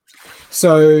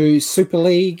 So Super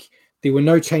League, there were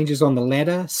no changes on the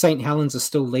ladder. St. Helens are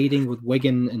still leading with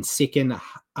Wigan in second,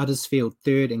 Huddersfield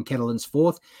third, and Catalans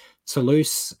fourth.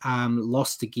 Toulouse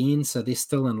lost again, so they're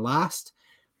still in last.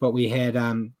 But we had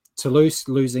Toulouse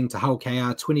losing to Hull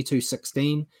KR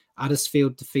 22-16.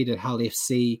 Huddersfield defeated Hull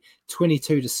FC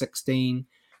 22-16.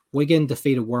 Wigan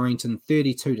defeated Warrington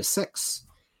 32-6.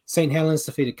 St. Helens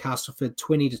defeated Castleford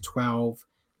 20-12.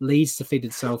 Leeds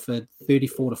defeated Salford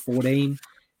 34-14.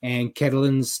 And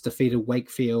Catalans defeated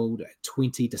Wakefield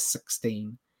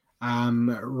 20-16.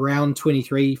 Round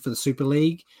 23 for the Super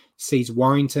League sees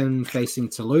Warrington facing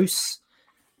Toulouse,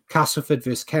 Castleford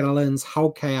versus Catalans,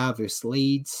 Hull KR versus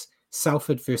Leeds,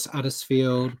 Salford versus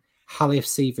Huddersfield, Hull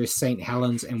FC versus St.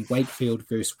 Helens, and Wakefield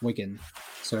versus Wigan.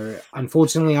 So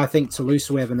unfortunately, I think Toulouse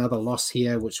will have another loss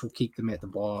here, which will keep them at the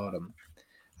bottom.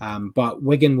 But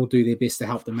Wigan will do their best to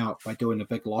help them out by doing a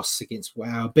big loss against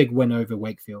a big win over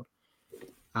Wakefield.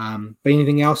 But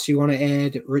anything else you want to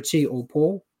add, Richie or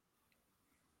Paul?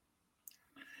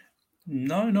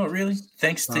 No, not really.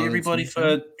 Thanks to everybody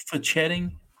for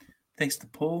chatting. Thanks to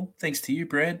Paul. Thanks to you,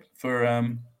 Brad, for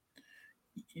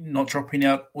not dropping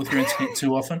out with your internet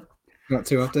too often. Not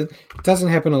too often. It doesn't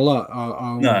happen a lot.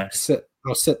 I'll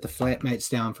sit the flatmates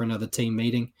down for another team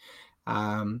meeting.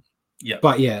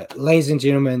 But yeah, ladies and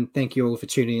gentlemen, thank you all for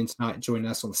tuning in tonight and joining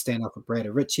us on the Stand Up with Brad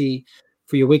and Richie.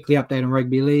 For your weekly update on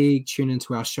rugby league, tune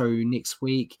into our show next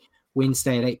week,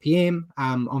 Wednesday at 8 p.m.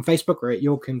 On Facebook or at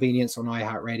your convenience on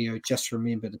iHeartRadio. Just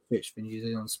remember to search for New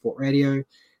Zealand Sport Radio.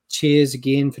 Cheers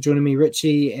again for joining me,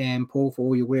 Richie, and Paul, for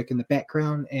all your work in the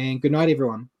background. And good night,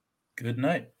 everyone. Good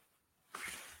night.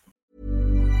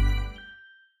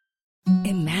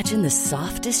 Imagine the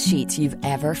softest sheets you've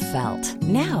ever felt.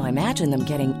 Now imagine them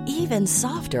getting even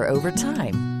softer over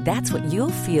time. That's what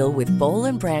you'll feel with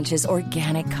Boll & Branch's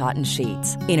organic cotton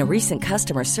sheets. In a recent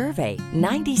customer survey,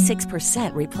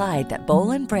 96% replied that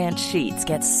Boll & Branch sheets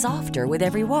get softer with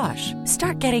every wash.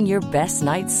 Start getting your best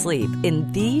night's sleep in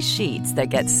these sheets that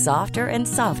get softer and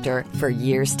softer for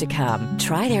years to come.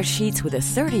 Try their sheets with a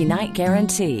 30-night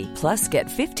guarantee. Plus, get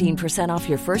 15% off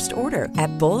your first order at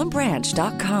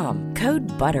bollandbranch.com.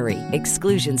 Code BUTTERY.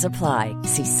 Exclusions apply.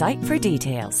 See site for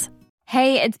details.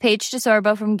 Hey, it's Paige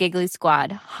DeSorbo from Giggly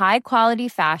Squad. High quality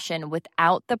fashion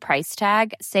without the price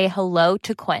tag. Say hello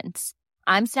to Quince.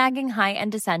 I'm snagging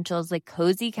high-end essentials like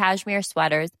cozy cashmere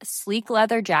sweaters, sleek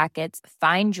leather jackets,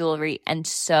 fine jewelry, and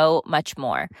so much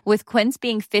more. With Quince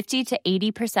being 50 to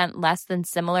 80% less than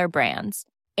similar brands.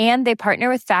 And they partner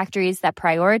with factories that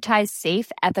prioritize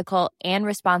safe, ethical, and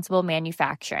responsible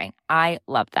manufacturing. I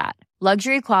love that.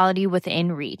 Luxury quality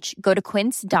within reach. Go to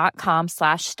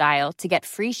quince.com/style to get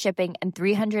free shipping and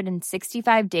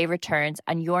 365-day returns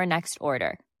on your next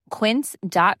order.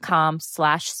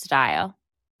 Quince.com/style.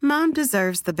 Mom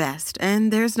deserves the best,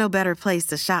 and there's no better place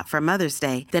to shop for Mother's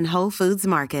Day than Whole Foods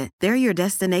Market. They're your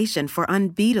destination for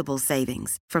unbeatable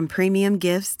savings, from premium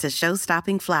gifts to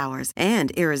show-stopping flowers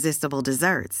and irresistible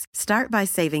desserts. Start by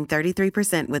saving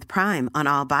 33% with Prime on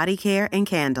all body care and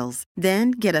candles.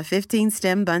 Then get a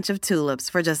 15-stem bunch of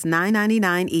tulips for just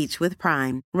 $9.99 each with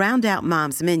Prime. Round out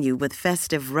Mom's menu with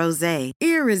festive rosé,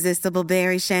 irresistible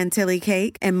berry chantilly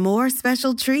cake, and more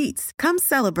special treats. Come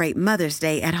celebrate Mother's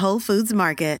Day at Whole Foods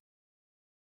Market.